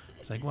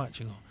 It's like, what?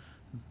 She go,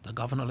 the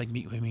governor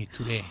meet with me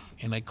today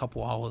in like a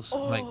couple hours.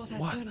 Oh, I'm like, that's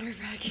what? so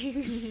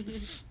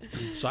nerve-wracking.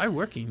 So I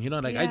working, Yeah.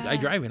 I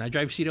drive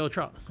CDL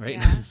truck, right?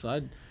 Yeah. So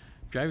I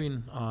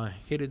driving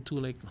headed to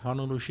like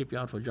Honolulu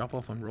shipyard for drop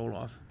off and roll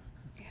off.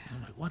 Yeah.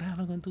 I'm like, what the hell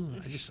am I gonna do?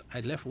 I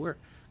left work.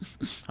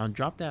 I'll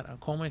drop that. I'll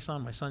call my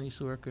son. My son used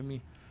to work with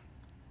me.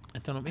 I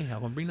tell him, hey,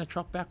 I'm gonna bring the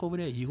truck back over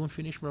there. You gonna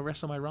finish the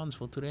rest of my runs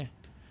for today.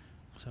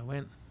 So I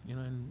went,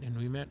 and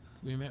we met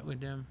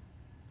with them.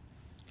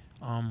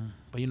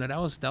 But that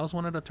was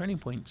one of the turning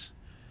points.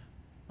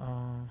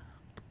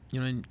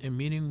 In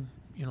meeting,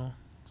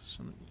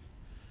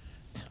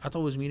 I thought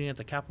we was meeting at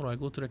the Capitol. I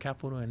go to the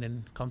Capitol and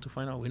then come to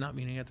find out we're not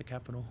meeting at the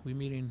Capitol. We're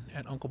meeting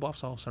at Uncle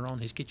Bob's house around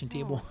his kitchen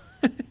table.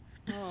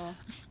 Oh.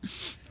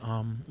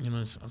 I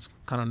was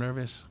kind of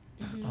nervous.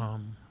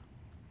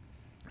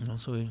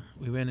 So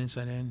we went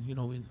inside and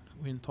we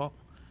didn't talk,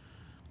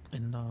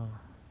 and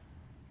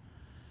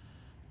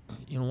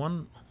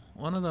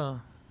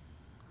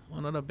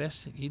one of the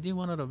best, he did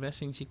one of the best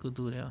things he could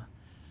do there,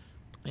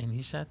 and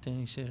he sat there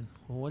and he said,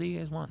 well, what do you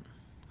guys want?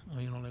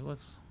 Like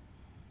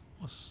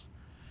what's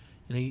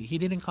he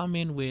didn't come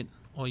in with,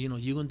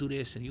 you're gonna do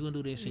this and you're gonna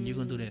do this and you're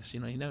gonna do this.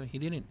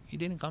 He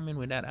didn't come in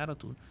with that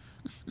attitude.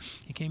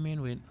 He came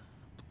in with,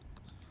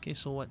 okay,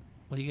 so what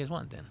do you guys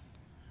want then?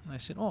 And I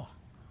said, oh,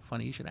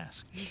 funny you should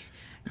ask.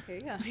 There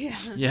you go. Yeah.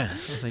 Yeah. I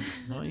was like,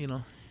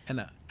 well,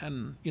 and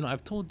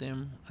I've told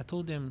them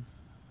on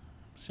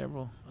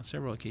several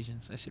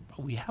occasions. I said,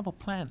 but we have a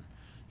plan.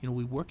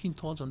 We're working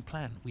towards a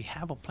plan. We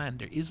have a plan.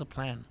 There is a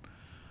plan.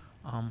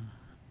 Um,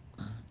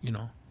 you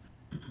know,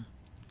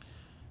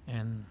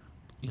 and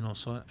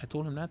so I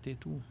told him that day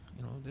too.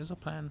 There's a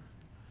plan,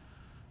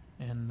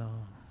 and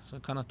so I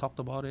kind of talked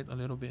about it a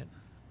little bit,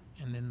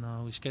 and then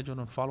we scheduled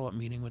a follow-up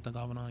meeting with the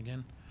governor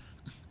again.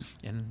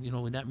 And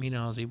with that meeting,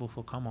 I was able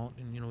to come out,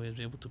 and we was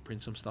able to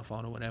print some stuff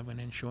out or whatever, and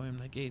then show him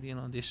like, hey,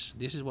 this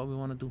is what we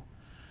want to do.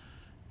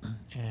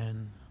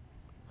 And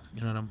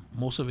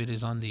most of it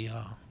is on the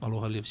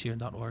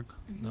alohaliveshere.org,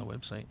 the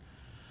website.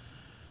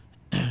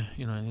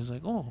 And he's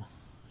like, oh,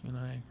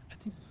 I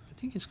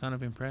think he's kind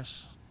of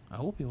impressed. I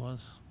hope he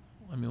was.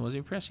 I mean, was he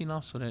impressed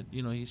enough so that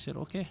he said,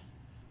 okay,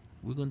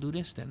 we're gonna do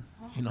this then.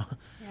 Yeah.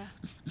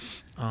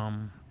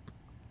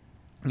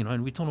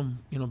 And we told him,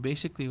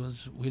 basically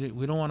was we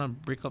don't want to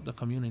break up the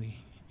community.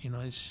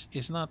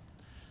 It's not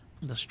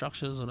the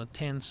structures or the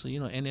tents or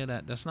any of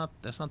that. That's not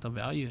the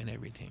value in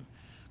everything.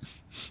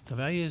 The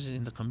value is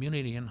in the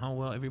community and how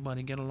well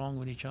everybody get along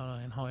with each other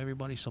and how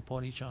everybody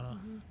support each other.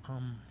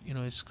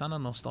 It's kind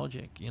of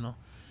nostalgic. You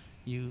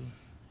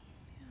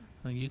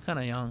kind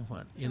of young,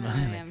 but I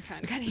am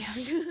kind of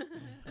young.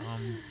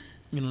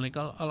 Like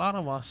a lot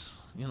of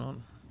us,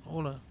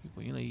 older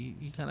people,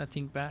 you kind of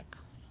think back,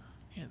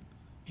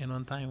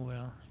 on time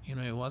where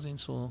it wasn't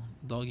so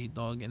dog eat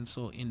dog and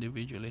so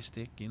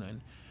individualistic,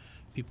 and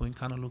people can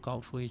kind of look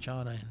out for each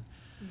other.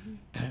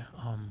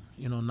 And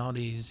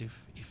nowadays,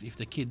 if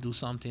the kid do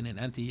something and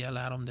auntie yell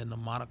at him, then the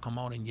mother come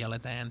out and yell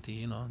at the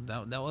auntie.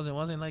 That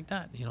wasn't like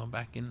that.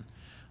 Back in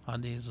our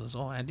days, it was,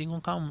 oh, auntie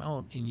gonna come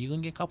out and you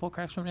gonna get a couple of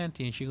cracks from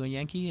auntie, and she gonna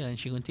yank you and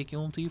she gonna take you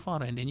home to your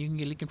father, and then you can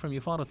get licking from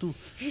your father too.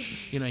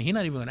 He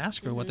not even gonna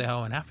ask her what the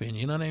hell would happen.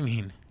 You know what I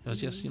mean? It was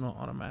just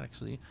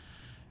automatically. It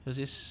was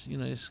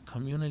this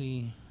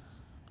community.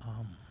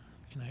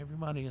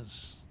 Everybody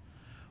is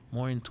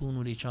more in tune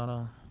with each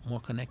other,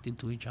 more connected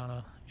to each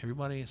other.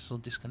 Everybody is so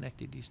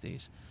disconnected these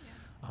days.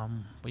 Yeah.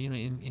 But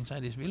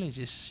inside this village,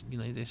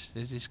 there's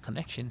this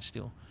connection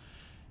still,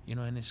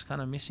 and it's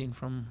kind of missing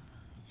from,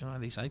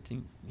 at least I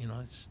think,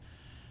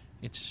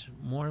 it's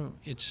more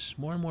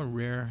and more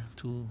rare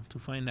to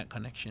find that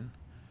connection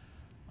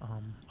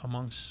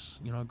amongst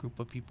a group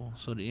of people.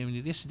 So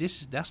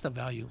that's the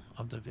value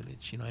of the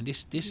village, and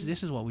this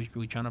is what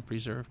we're trying to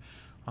preserve.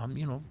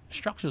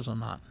 Structures or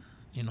not,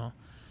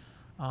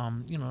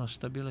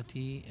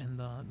 stability and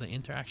the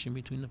interaction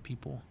between the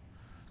people.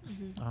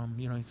 So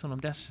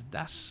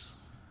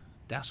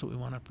that's what we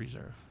want to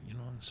preserve. And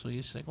so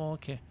he's like, oh,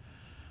 okay.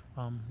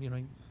 He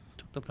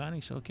took the plan.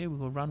 He said, okay, we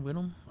go run with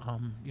him.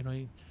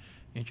 He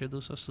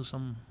introduced us to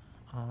some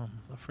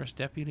the first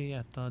deputy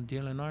at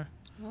DLNR.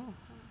 Oh.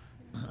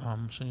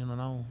 So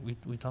now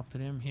we talked to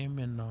him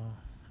and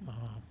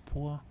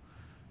Pua.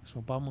 So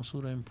Bob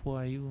Masuda and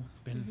Pua Ayu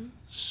been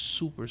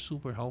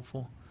super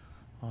helpful.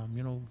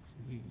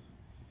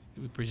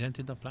 We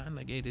presented the plan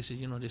like, hey, this is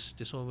this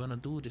is what we're gonna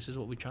do. This is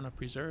what we're trying to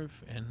preserve,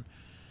 and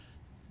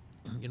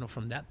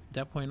from that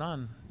point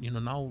on,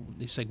 now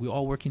it's like we're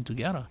all working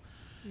together.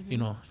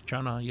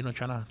 Trying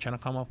to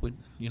come up with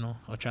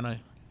or trying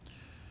to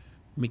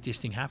make this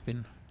thing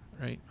happen,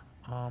 right?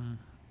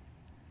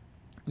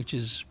 Which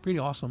is pretty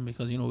awesome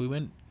because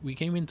we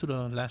came into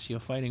the last year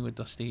fighting with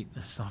the state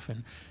and stuff,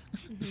 and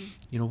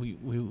we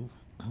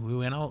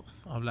went out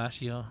of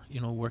last year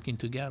working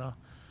together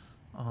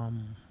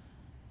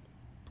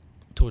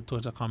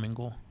towards a common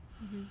goal.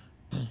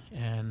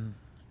 And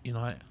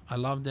I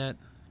love that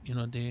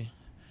they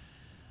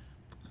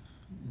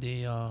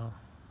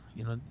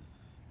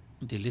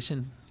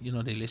listen.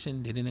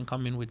 They didn't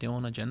come in with their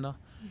own agenda.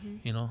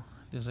 They're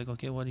like,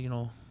 okay, what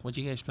you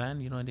guys plan?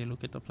 They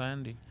look at the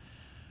plan, they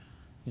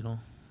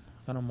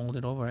kind of mold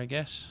it over, I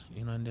guess,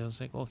 and they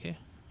was like, okay,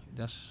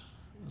 that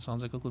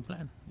sounds like a good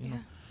plan,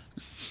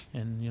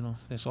 and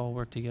let's all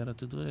work together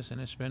to do this.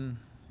 And it's been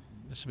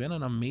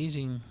an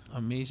amazing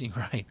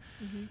ride.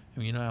 I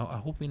mean, I'm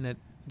hoping that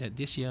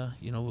this year,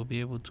 we'll be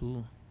able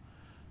to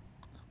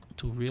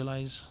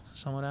realize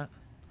some of that,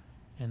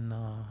 and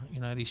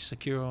at least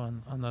secure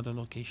another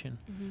location.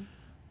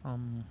 Not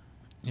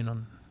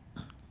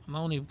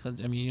only because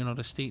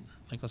the state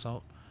like us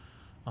out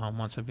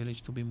wants a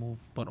village to be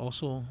moved, but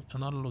also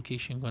another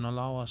location going to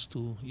allow us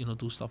to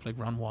do stuff like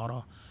run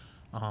water,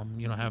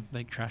 have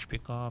like trash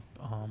pickup,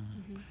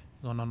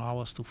 going to allow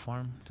us to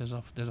farm. There's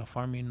a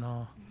farming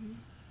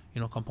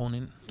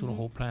component to the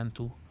whole plan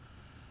too.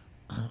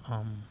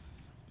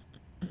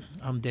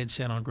 I'm dead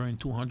set on growing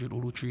 200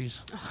 ulu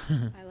trees.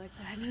 I like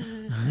that.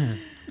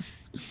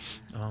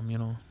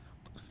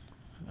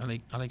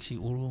 I like see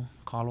ulu,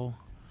 kalo,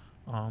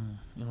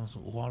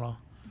 uala,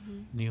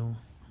 niu,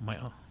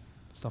 maya.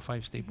 It's the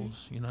 5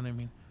 staples, you know what I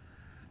mean?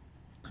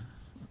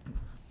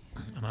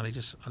 And I like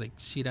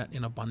see that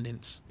in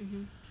abundance.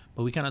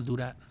 But we cannot do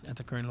that at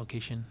the current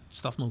location.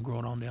 Stuff don't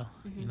grow down there.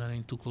 You know what I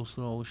mean? Too close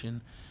to the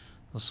ocean.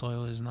 The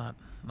soil is not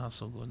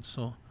so good.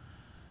 So,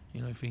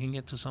 You know, if we can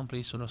get to some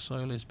place where the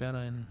soil is better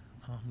and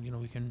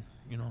we can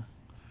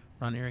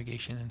run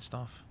irrigation and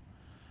stuff,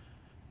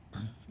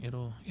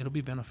 it'll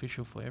be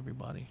beneficial for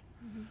everybody.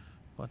 Mm-hmm.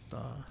 But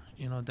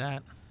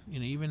that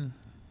even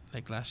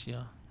like last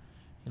year,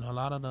 a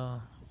lot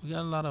of we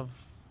got a lot of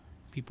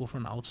people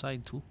from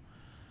outside too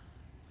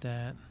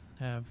that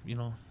have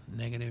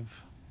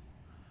negative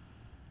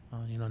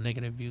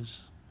negative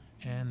views,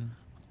 and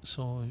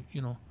so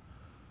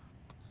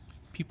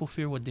people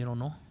fear what they don't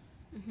know.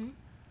 Mm-hmm.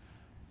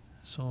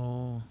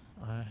 So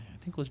I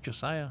think it was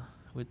Josiah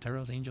with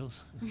Terrell's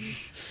Angels.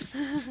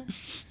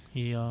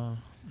 He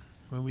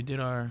when we did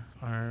our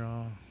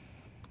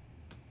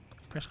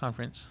press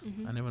conference,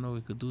 Mm-hmm. I never know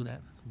we could do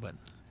that, but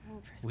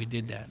Press we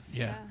did that. conference.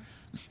 Yeah.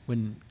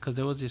 Because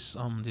there was this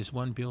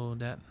one bill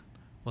that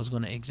was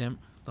going to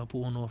exempt the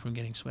Pu'uno from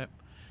getting swept,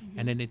 Mm-hmm.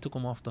 and then they took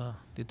them off the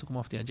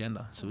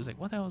agenda. So it was like,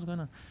 what the hell was going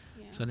on?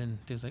 Yeah. So then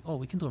they was like, oh,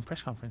 we can do a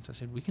press conference. I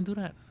said, we can do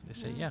that. They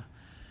said, Yeah. yeah.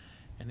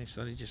 And they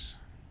started just,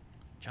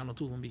 Channel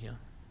 2 won't be here.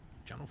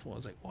 Channel 4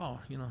 was like, wow,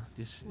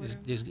 this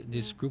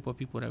Yeah. group of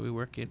people that we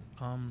work with,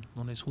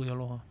 known as Hui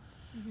Aloha,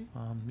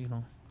 Mm-hmm.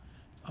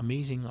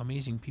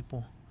 amazing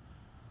people.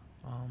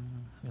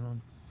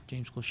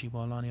 James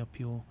Koshiba, Alani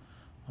Apio,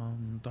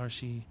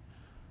 Darcy,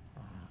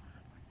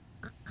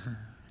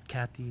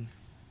 Kathy,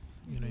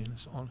 Mm-hmm. and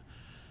it's all,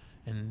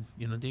 and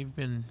they've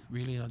been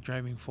really a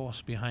driving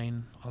force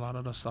behind a lot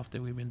of the stuff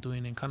that we've been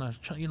doing, and kind of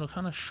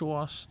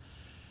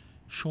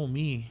show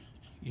me,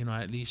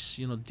 at least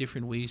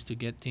different ways to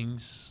get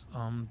things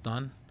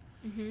done.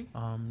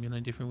 Mm-hmm.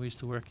 Different ways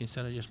to work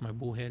instead of just my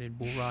bullheaded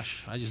bull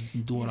rush. I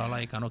just do what I Yeah.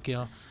 like. I don't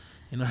care,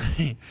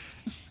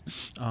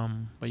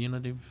 but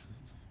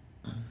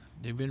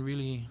they've been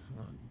really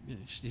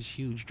this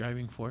huge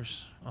driving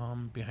force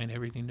behind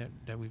everything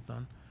that we've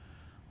done.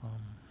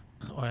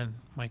 And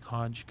Mike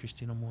Hodge,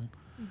 Christina Moon.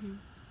 Mm-hmm.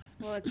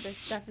 Well, it's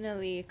just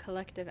definitely a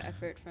collective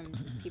effort from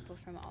people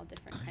from all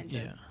different kinds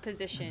Yeah. of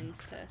positions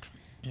to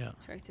Yeah.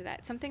 work through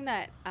that. Something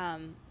that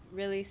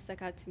really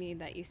stuck out to me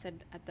that you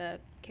said at the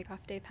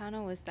kickoff day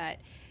panel was that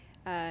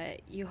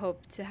you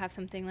hope to have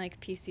something like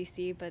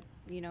PCC, but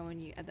when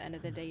you at the end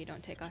of the day you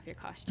don't take off your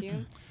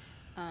costume.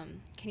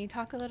 Can you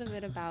talk a little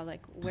bit about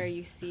like where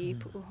you see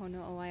Pu'uhono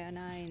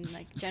Owaiana in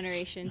like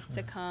generations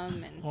to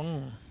come, and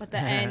what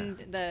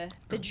the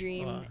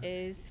dream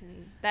is,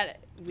 and that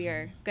we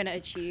are gonna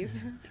achieve?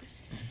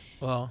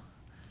 Well,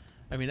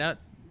 I mean that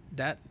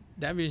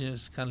vision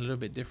is kind of a little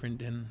bit different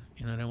than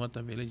than what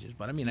the village is.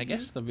 But I mean, I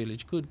guess the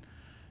village could.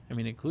 I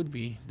mean, it could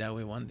be that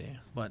way one day.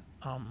 But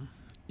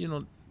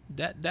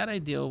that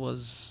idea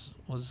was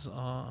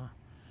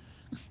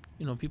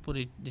people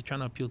they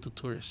trying to appeal to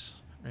tourists,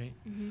 right?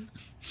 Mm-hmm.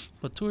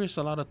 But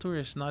a lot of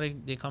tourists now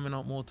they coming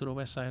out more to the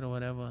west side or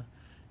whatever,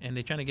 and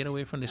they're trying to get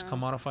away from this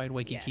commodified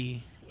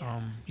Waikiki,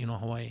 Yes. Yeah.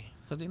 Hawaii,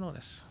 because they know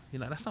that's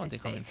that's not what they're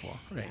It's coming fake.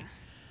 for, right?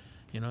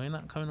 Yeah. You're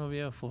not coming over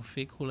here for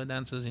fake hula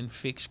dancers in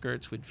fake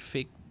skirts with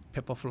fake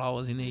pepper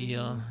flowers in their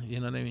ear. You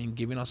know what I mean?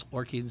 Giving us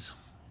orchids.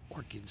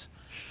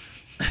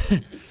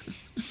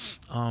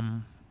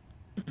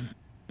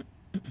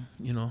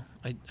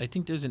 I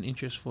think there's an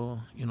interest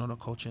for the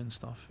culture and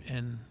stuff,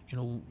 and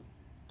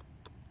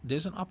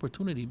there's an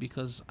opportunity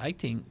because I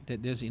think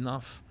that there's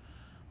enough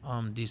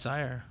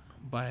desire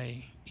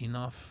by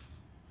enough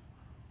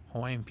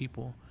Hawaiian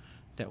people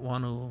that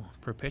want to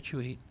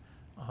perpetuate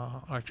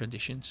our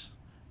traditions,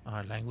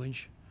 our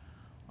language,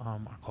 our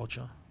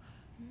culture.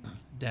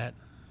 That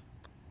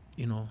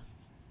you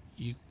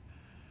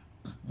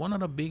one of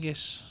the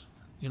biggest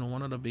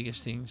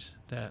things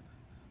that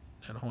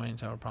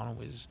Hawaiians have a problem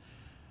with is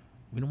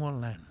we don't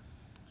want land.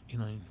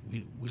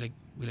 We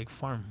like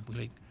farm. We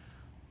like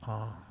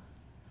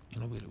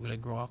we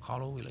like grow our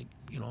kalo. We like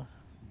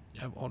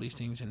have all these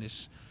things and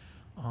this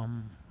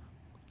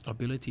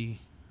ability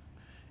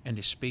and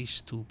the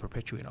space to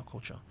perpetuate our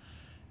culture.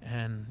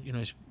 And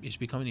it's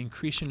becoming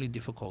increasingly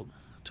difficult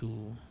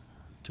to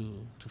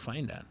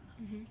find that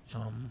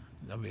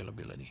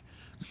availability.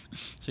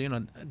 So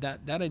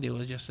that idea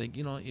was just like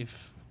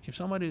if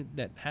somebody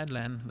that had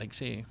land, like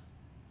say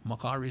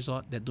Makar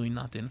Resort, that doing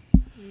nothing,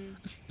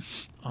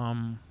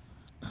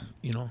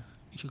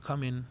 you could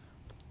come in,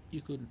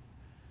 you could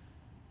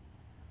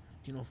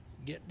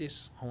get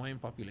this Hawaiian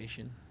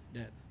population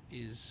that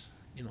is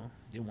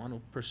they want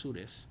to pursue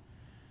this,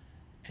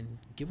 and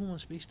give them one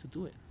space to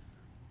do it.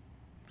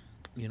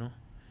 Give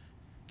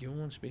them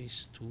one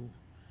space to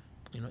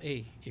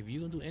hey, if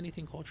you're gonna do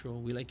anything cultural,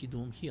 we like you do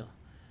them here.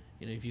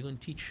 If you're gonna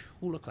teach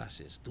hula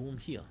classes, do them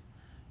here.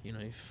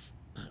 If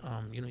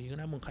you're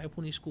gonna have a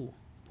kaipuni school,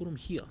 put them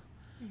here.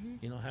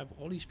 Have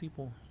all these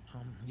people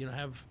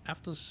have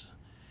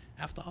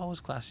after hours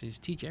classes,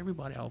 teach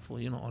everybody out for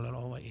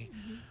Olelo Hawaii.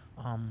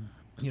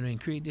 And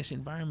create this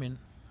environment,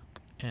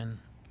 and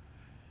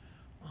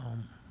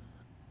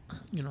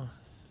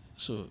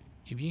so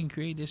if you can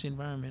create this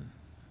environment,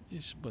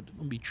 but it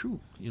will be true,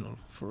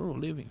 for real,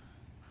 living,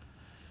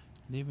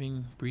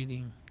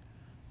 breathing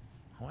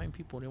Hawaiian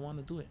people, they want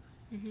to do it.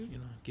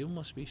 Give them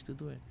a space to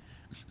do it.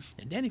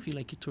 And then if you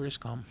like your tourists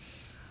come,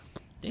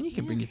 then you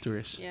can bring your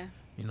tourists. Yeah.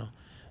 you know,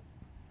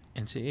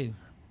 and say, hey,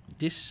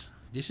 this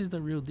is the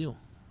real deal.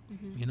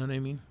 Mm-hmm. You know what I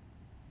mean?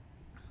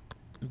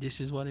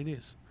 This is what it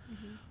is.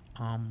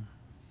 Mm-hmm.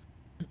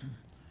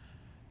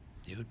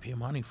 They would pay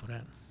money for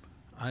that.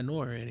 I know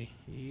already.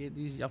 You get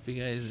these yuppie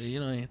guys, you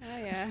know. Oh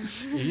yeah.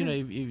 You know,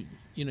 if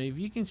you know, if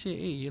you can say,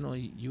 hey, you know,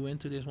 you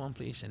went to this one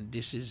place and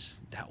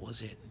that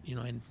was it, you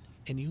know,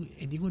 and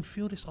you would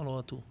feel this a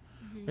lot too,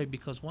 Mm-hmm. right?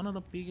 Because one of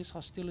the biggest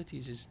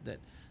hostilities is that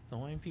the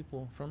Hawaiian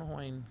people from the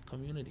Hawaiian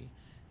community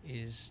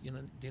is, you know,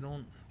 they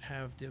don't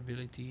have the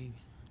ability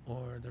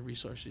or the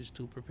resources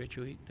to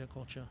perpetuate their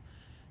culture,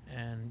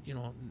 and you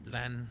know,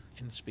 land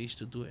and space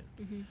to do it.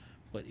 Mm-hmm.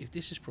 But if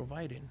this is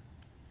provided,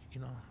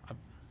 you know,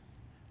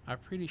 I'm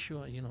pretty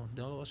sure, you know,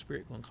 the Aloha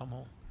spirit gonna come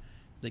out,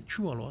 like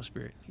true Aloha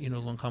spirit, you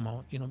know, gonna come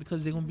out, you know,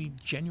 because they're gonna be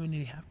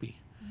genuinely happy.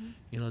 Mm-hmm.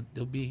 You know,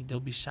 they'll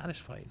be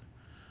satisfied.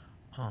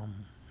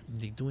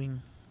 They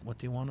doing what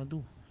they want to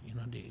do. You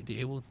know,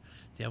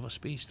 they have a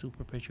space to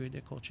perpetuate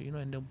their culture. You know,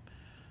 and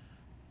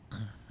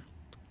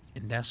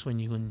and that's when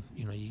you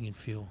can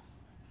feel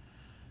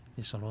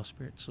this Aloha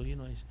spirit. So you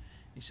know,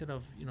 instead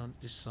of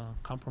this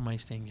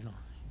compromise thing, you know,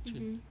 it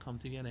should Mm-hmm. come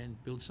together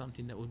and build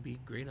something that would be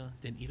greater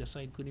than either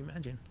side could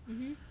imagine.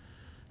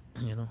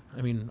 Mm-hmm. You know,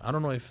 I mean, I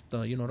don't know if the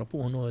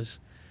pu'unoas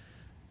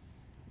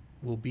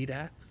will be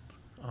that,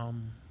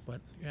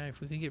 but yeah, if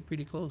we can get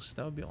pretty close,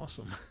 that would be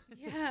awesome.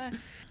 Yeah.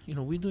 You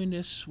know, we're doing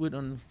this with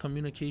on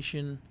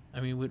communication.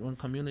 I mean, with one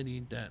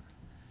community that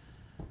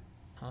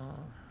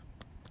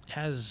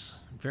has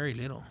very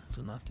little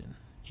to nothing.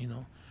 You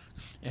know,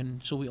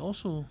 and so we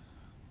also,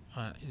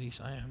 at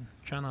least I am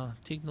trying to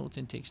take notes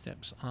and take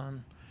steps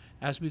on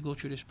as we go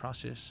through this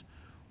process.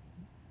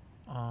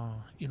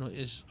 You know,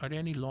 are there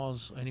any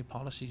laws, any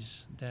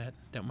policies that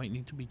might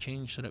need to be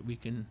changed so that we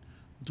can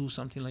do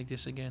something like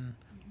this again,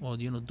 or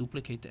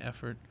duplicate the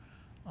effort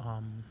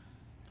a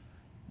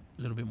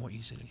little bit more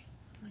easily,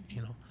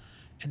 you know,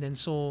 and then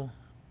so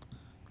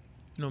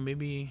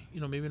maybe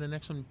the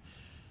next one,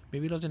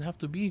 maybe it doesn't have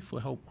to be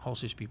for help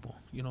houseless people.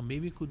 You know,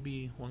 maybe it could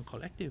be one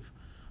collective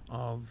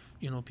of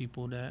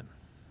people that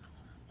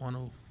want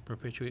to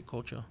perpetuate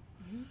culture,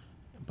 Mm-hmm.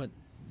 but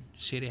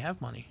say they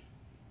have money.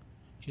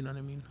 You know what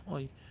I mean? Or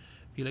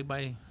you like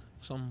buy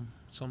some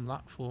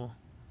lot for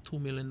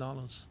 $2 million.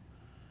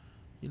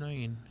 You know what I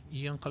mean?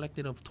 You young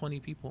collective of 20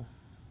 people.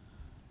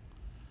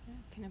 Yeah,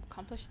 can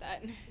accomplish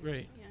that.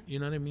 Right. Yeah. You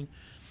know what I mean?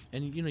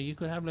 And you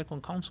could have like on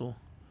council,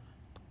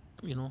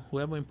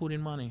 whoever put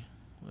in money.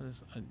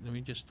 Let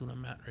me just do the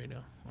math right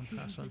now on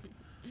fast one.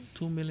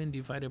 2 million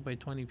divided by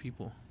 20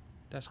 people.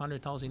 That's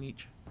 100,000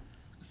 each.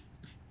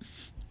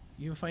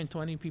 You can find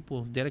 20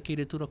 people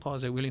dedicated to the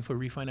cause that are willing to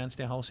refinance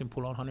their house and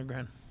pull out 100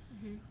 grand.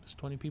 Mm-hmm. It's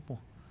 20 people.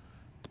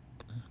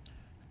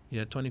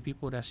 Yeah, 20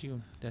 people. That's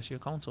you. That's your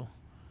council.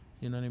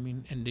 You know what I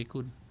mean? And they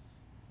could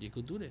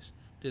do this.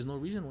 There's no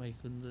reason why you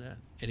couldn't do that,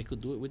 and they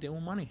could do it with their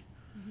own money.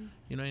 Mm-hmm.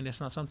 You know, and that's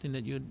not something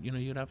that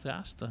you'd have to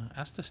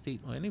ask the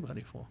state or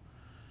anybody for.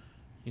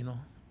 You know,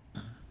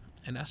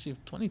 and that's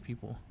if 20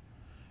 people.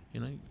 You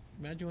know,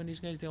 imagine when these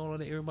guys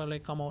everybody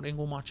like come out and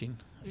go marching.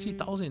 I see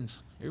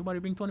thousands. Everybody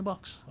bring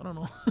 $20. I don't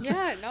know.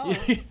 Yeah, no,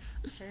 Yeah.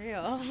 for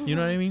real. You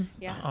know what I mean?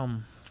 Yeah.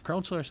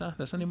 Crowdsource, huh?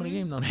 That's the name of the Mhm.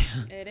 game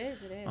nowadays. It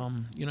is.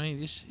 You know,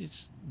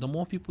 it's the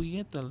more people you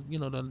get,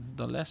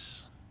 the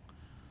less,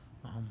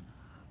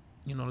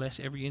 less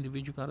every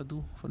individual got to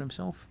do for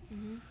themselves.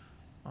 Mm-hmm.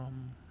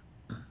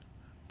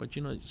 But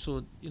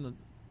so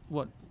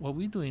what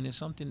we're doing is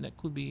something that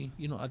could be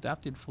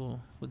adapted for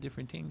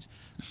different things,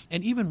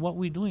 and even what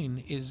we're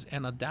doing is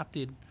an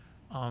adapted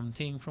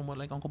thing from what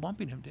like Uncle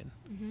Bumpy them did.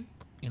 Mm-hmm.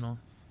 You know,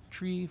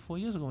 3-4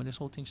 years ago when this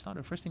whole thing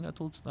started, first thing I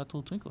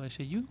told Twinkle, I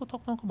said, you can go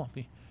talk to Uncle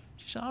Bumpy.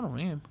 She said, I don't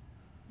know him.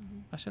 Mm-hmm.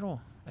 I said, oh.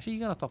 I said, you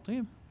gotta talk to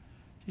him.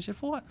 She said,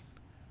 for what?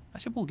 I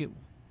said, well, get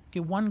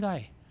one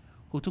guy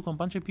who took a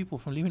bunch of people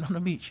from living on the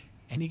beach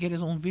and he get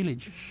his own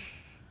village.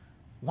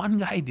 One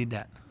guy did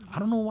that. I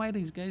don't know why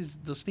these guys,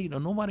 the state or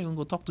nobody will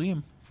go talk to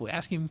him for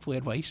asking him for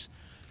advice,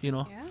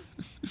 Yeah.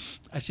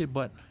 I said,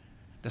 but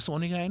that's the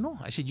only guy I know.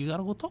 I said, you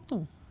gotta go talk to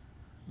him.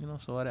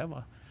 So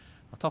whatever.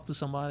 I talked to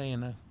somebody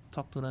and I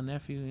talked to the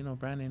nephew,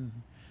 Brandon.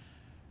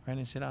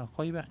 Brandon said, I'll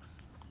call you back.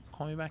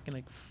 Call me back in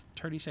like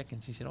 30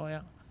 seconds. He said, oh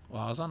yeah.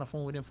 Well, I was on the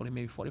phone with him for like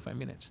maybe 45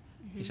 minutes.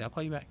 Mm-hmm. He said, I'll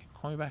call you back.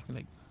 Call me back in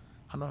like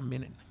another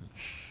minute.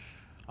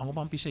 Uncle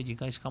Bumpy said, you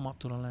guys come up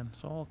to the land.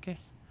 So, okay.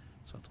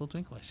 So I told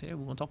Twinkle, I said, hey,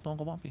 we're going to talk to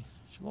Uncle Bumpy.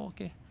 She go,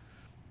 okay.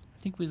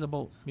 I think we was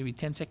about maybe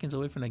 10 seconds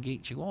away from the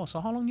gate. She go, oh, so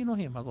how long you know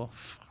him? I go,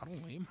 I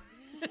don't know him.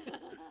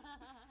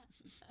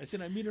 I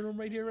said, I'm meeting him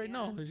right here, right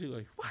now. And she go,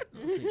 like, what?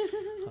 I said,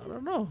 I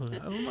don't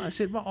know. I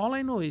said, well, all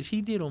I know is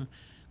he did him.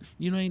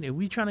 And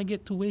we trying to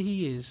get to where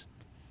he is.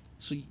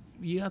 So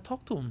you gotta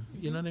talk to him.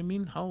 You know what I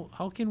mean?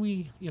 How can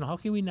we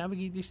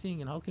navigate this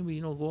thing, and how can we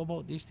go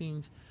about these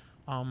things?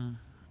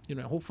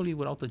 Hopefully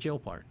without the jail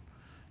part.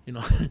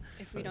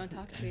 If we don't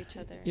talk to each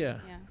other. Yeah.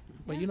 Yeah.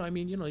 But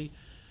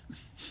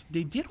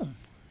they did him.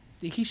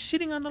 He's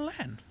sitting on the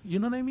land. You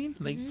know what I mean?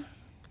 Like Mhm.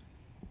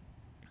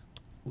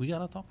 we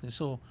gotta talk to him.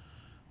 So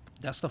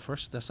That's the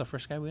first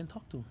guy we didn't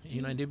talk to.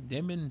 You know, and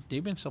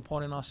they've been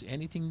supporting us.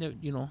 Anything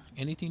that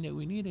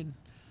we needed,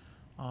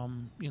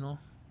 you know,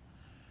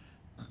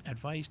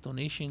 advice,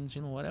 donations,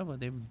 you know, whatever.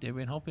 They've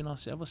been helping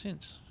us ever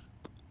since.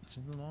 It's,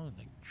 you know,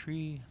 like I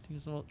think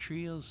it's about 3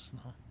 years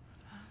now.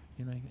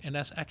 You know, and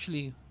that's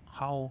actually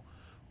how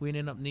we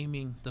ended up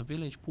naming the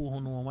village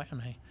Puhonua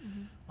Waianae.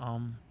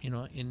 You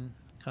know, in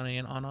kind of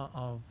in honor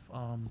of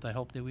the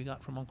help that we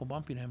got from Uncle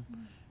Bumpy them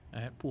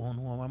at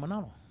Puhonua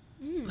Waimanalo.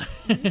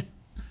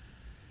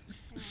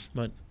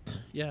 But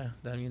yeah,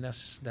 I mean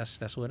that's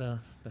where the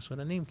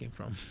name came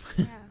from.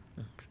 Yeah.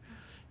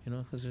 You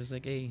know, because it's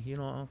like, hey, you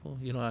know, Uncle,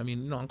 you know, I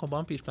mean, you know, Uncle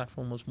Bumpy's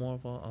platform was more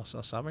of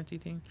a sovereignty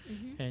thing,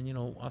 and you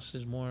know, us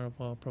is more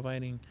of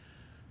providing,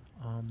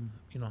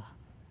 you know,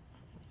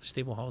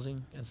 stable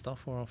housing and stuff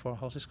for our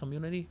houses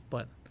community.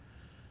 But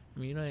I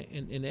mean, you know,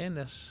 in the end,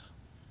 that's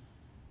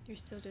You're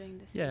still doing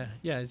this. yeah,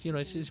 it's, you know,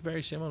 it's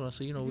very similar.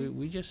 So you know,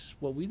 we just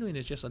what we're doing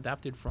is just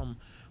adapted from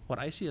what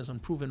I see as a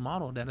proven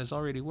model that has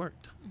already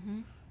worked.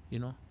 You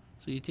know,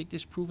 so you take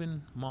this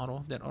proven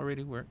model that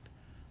already worked,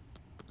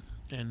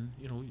 and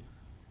you know,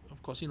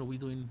 of course, you know, we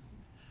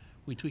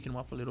tweaking them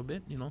up a little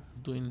bit, you know,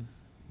 doing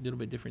a little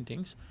bit different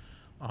things,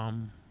 but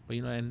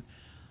you know, and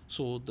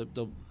so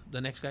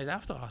the next guys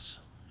after us,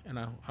 and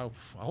I hope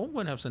we're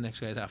gonna have some next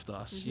guys after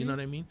us. You know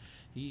what I mean?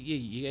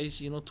 You guys,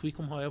 you know, tweak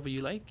them however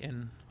you like,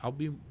 and I'll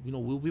be, you know,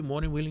 we'll be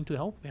more than willing to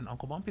help, and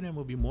Uncle Bumpy and them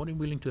will be more than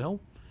willing to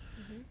help.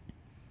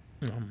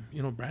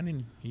 You know,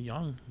 Brandon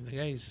Young, the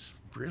guy is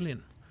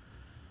brilliant.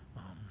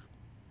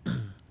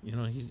 You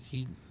know,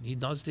 he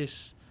does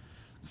this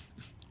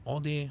all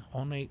day,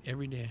 all night,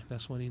 every day.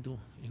 That's what he do.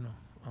 You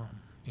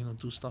know,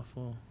 do stuff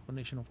for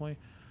Nation of Hawaii,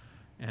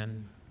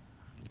 and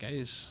the guy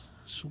is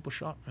super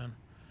sharp, man.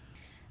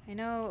 I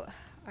know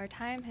our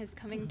time is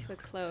coming to a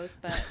close,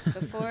 but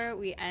before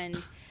we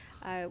end,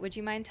 would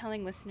you mind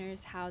telling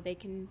listeners how they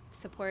can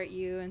support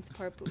you and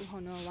support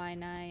Pu'uhonua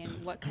Waianae,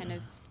 and what kind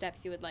of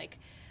steps you would like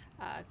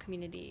our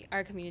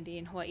community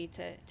in Hawaii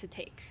to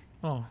take?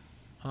 Oh,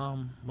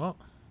 well,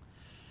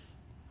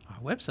 our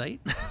website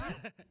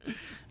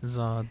is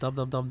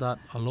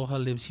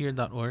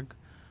www.alohaliveshere.org.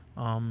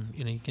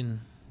 You know,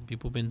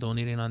 people have been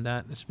donating on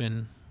that. It's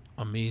been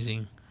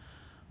amazing.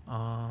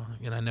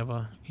 You know, I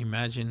never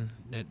imagined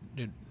that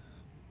we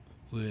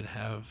would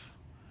have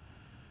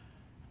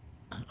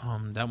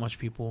that much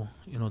people,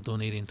 you know,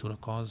 donating to the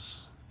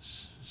cause.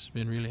 It's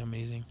been really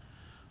amazing.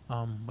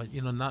 But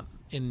you know,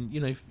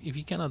 if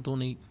you cannot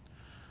donate,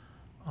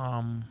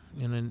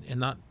 you know,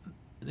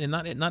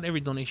 and not every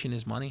donation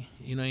is money,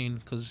 you know,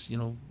 because you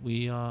know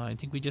I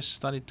think we just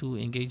started to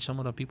engage some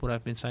of the people that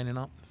have been signing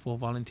up for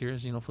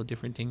volunteers, you know, for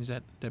different things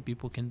that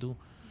people can do.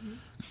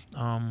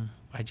 I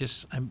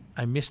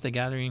missed the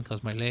gathering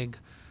because my leg,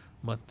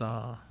 but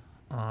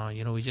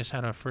you know, we just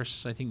had our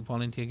first, I think,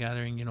 volunteer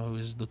gathering. You know, it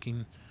was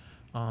looking,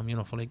 you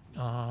know, for like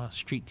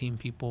street team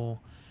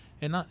people,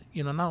 and not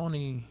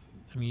only,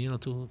 I mean, you know,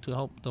 to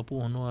help the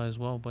Puhonua as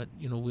well, but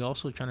you know, we're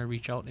also trying to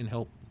reach out and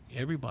help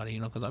everybody, you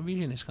know, because our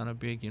vision is kind of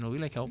big. You know, we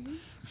like help.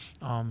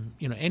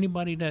 You know,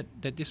 anybody that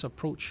this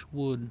approach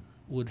would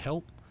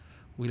help,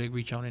 we like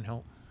reach out and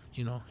help,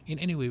 you know, in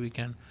any way we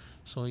can.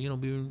 So you know,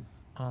 you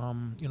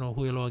know,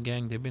 Huiloa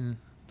gang, they've been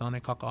down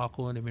at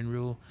Kaka'ako, they've been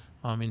real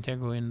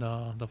integral in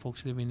the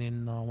folks living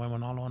in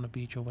Waimanalo on the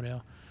beach over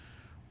there.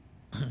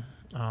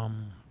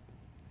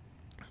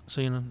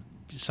 So you know,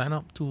 sign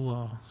up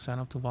to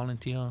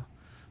volunteer,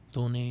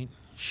 donate,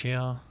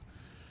 share.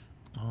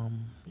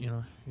 You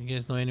know, you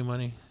guys know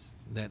anybody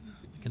that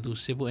can do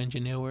civil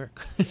engineer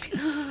work?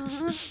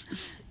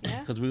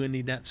 Because we're gonna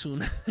need that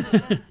soon.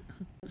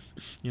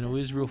 You know, we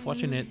was real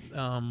fortunate.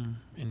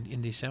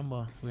 In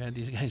December, we had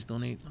these guys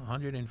donate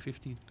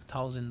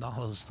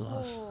 $150,000 to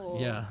us.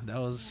 Yeah, that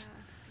was. Yeah,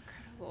 that's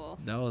incredible.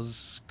 That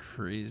was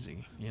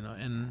crazy. You know,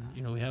 and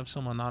you know, we have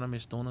some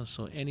anonymous donors.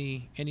 So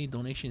any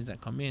donations that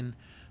come in,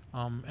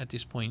 at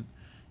this point,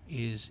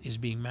 is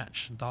being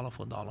matched dollar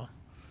for dollar.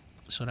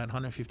 So that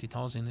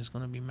 $150,000 is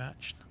going to be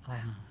matched.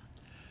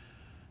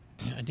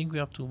 I think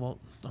we're up to about,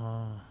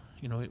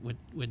 you know,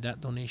 with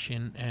that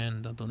donation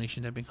and the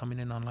donations that have been coming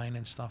in online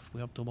and stuff,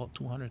 we're up to about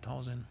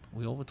 200,000.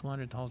 We're over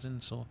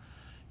 200,000. So,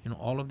 you know,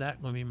 all of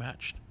that going to be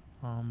matched.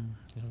 You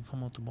know,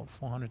 come out to about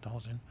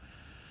 400,000.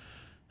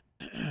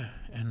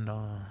 And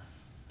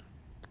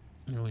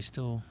you know, we're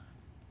still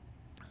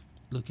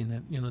looking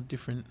at, you know,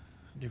 different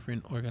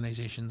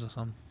organizations or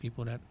some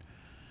people that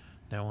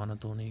want to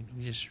donate.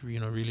 We just, you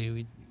know,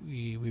 really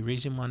we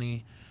raising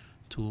money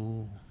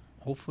to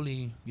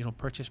hopefully, you know,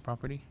 purchase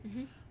property,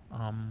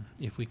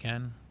 if we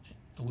can.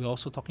 We're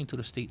also talking to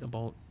the state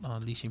about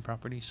leasing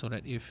property, so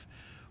that if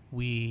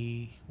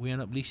we end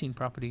up leasing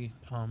property,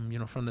 you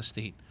know, from the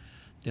state,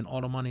 then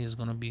all the money is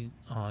gonna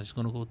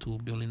go to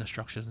building the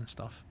structures and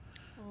stuff.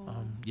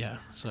 Yeah,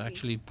 so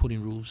actually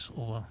putting roofs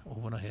over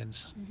the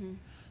heads.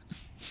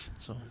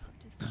 So.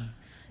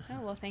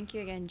 Oh, well, thank you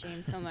again,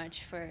 James, so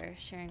much for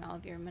sharing all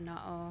of your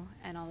mana'o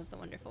and all of the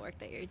wonderful work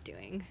that you're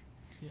doing.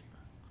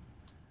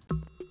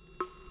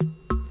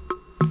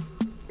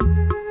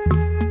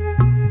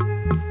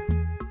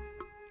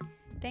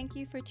 Thank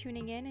you for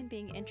tuning in and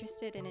being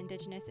interested in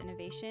Indigenous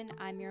innovation.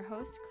 I'm your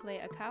host,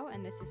 Kalea Akau,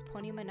 and this is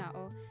Poni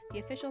Mana'o, the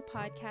official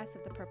podcast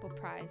of the Purple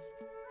Prize.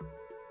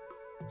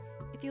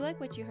 If you like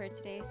what you heard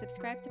today,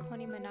 subscribe to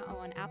Poni Mana'o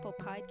on Apple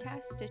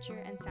Podcasts,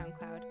 Stitcher, and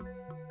SoundCloud.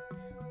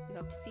 We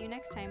hope to see you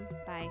next time.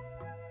 Bye.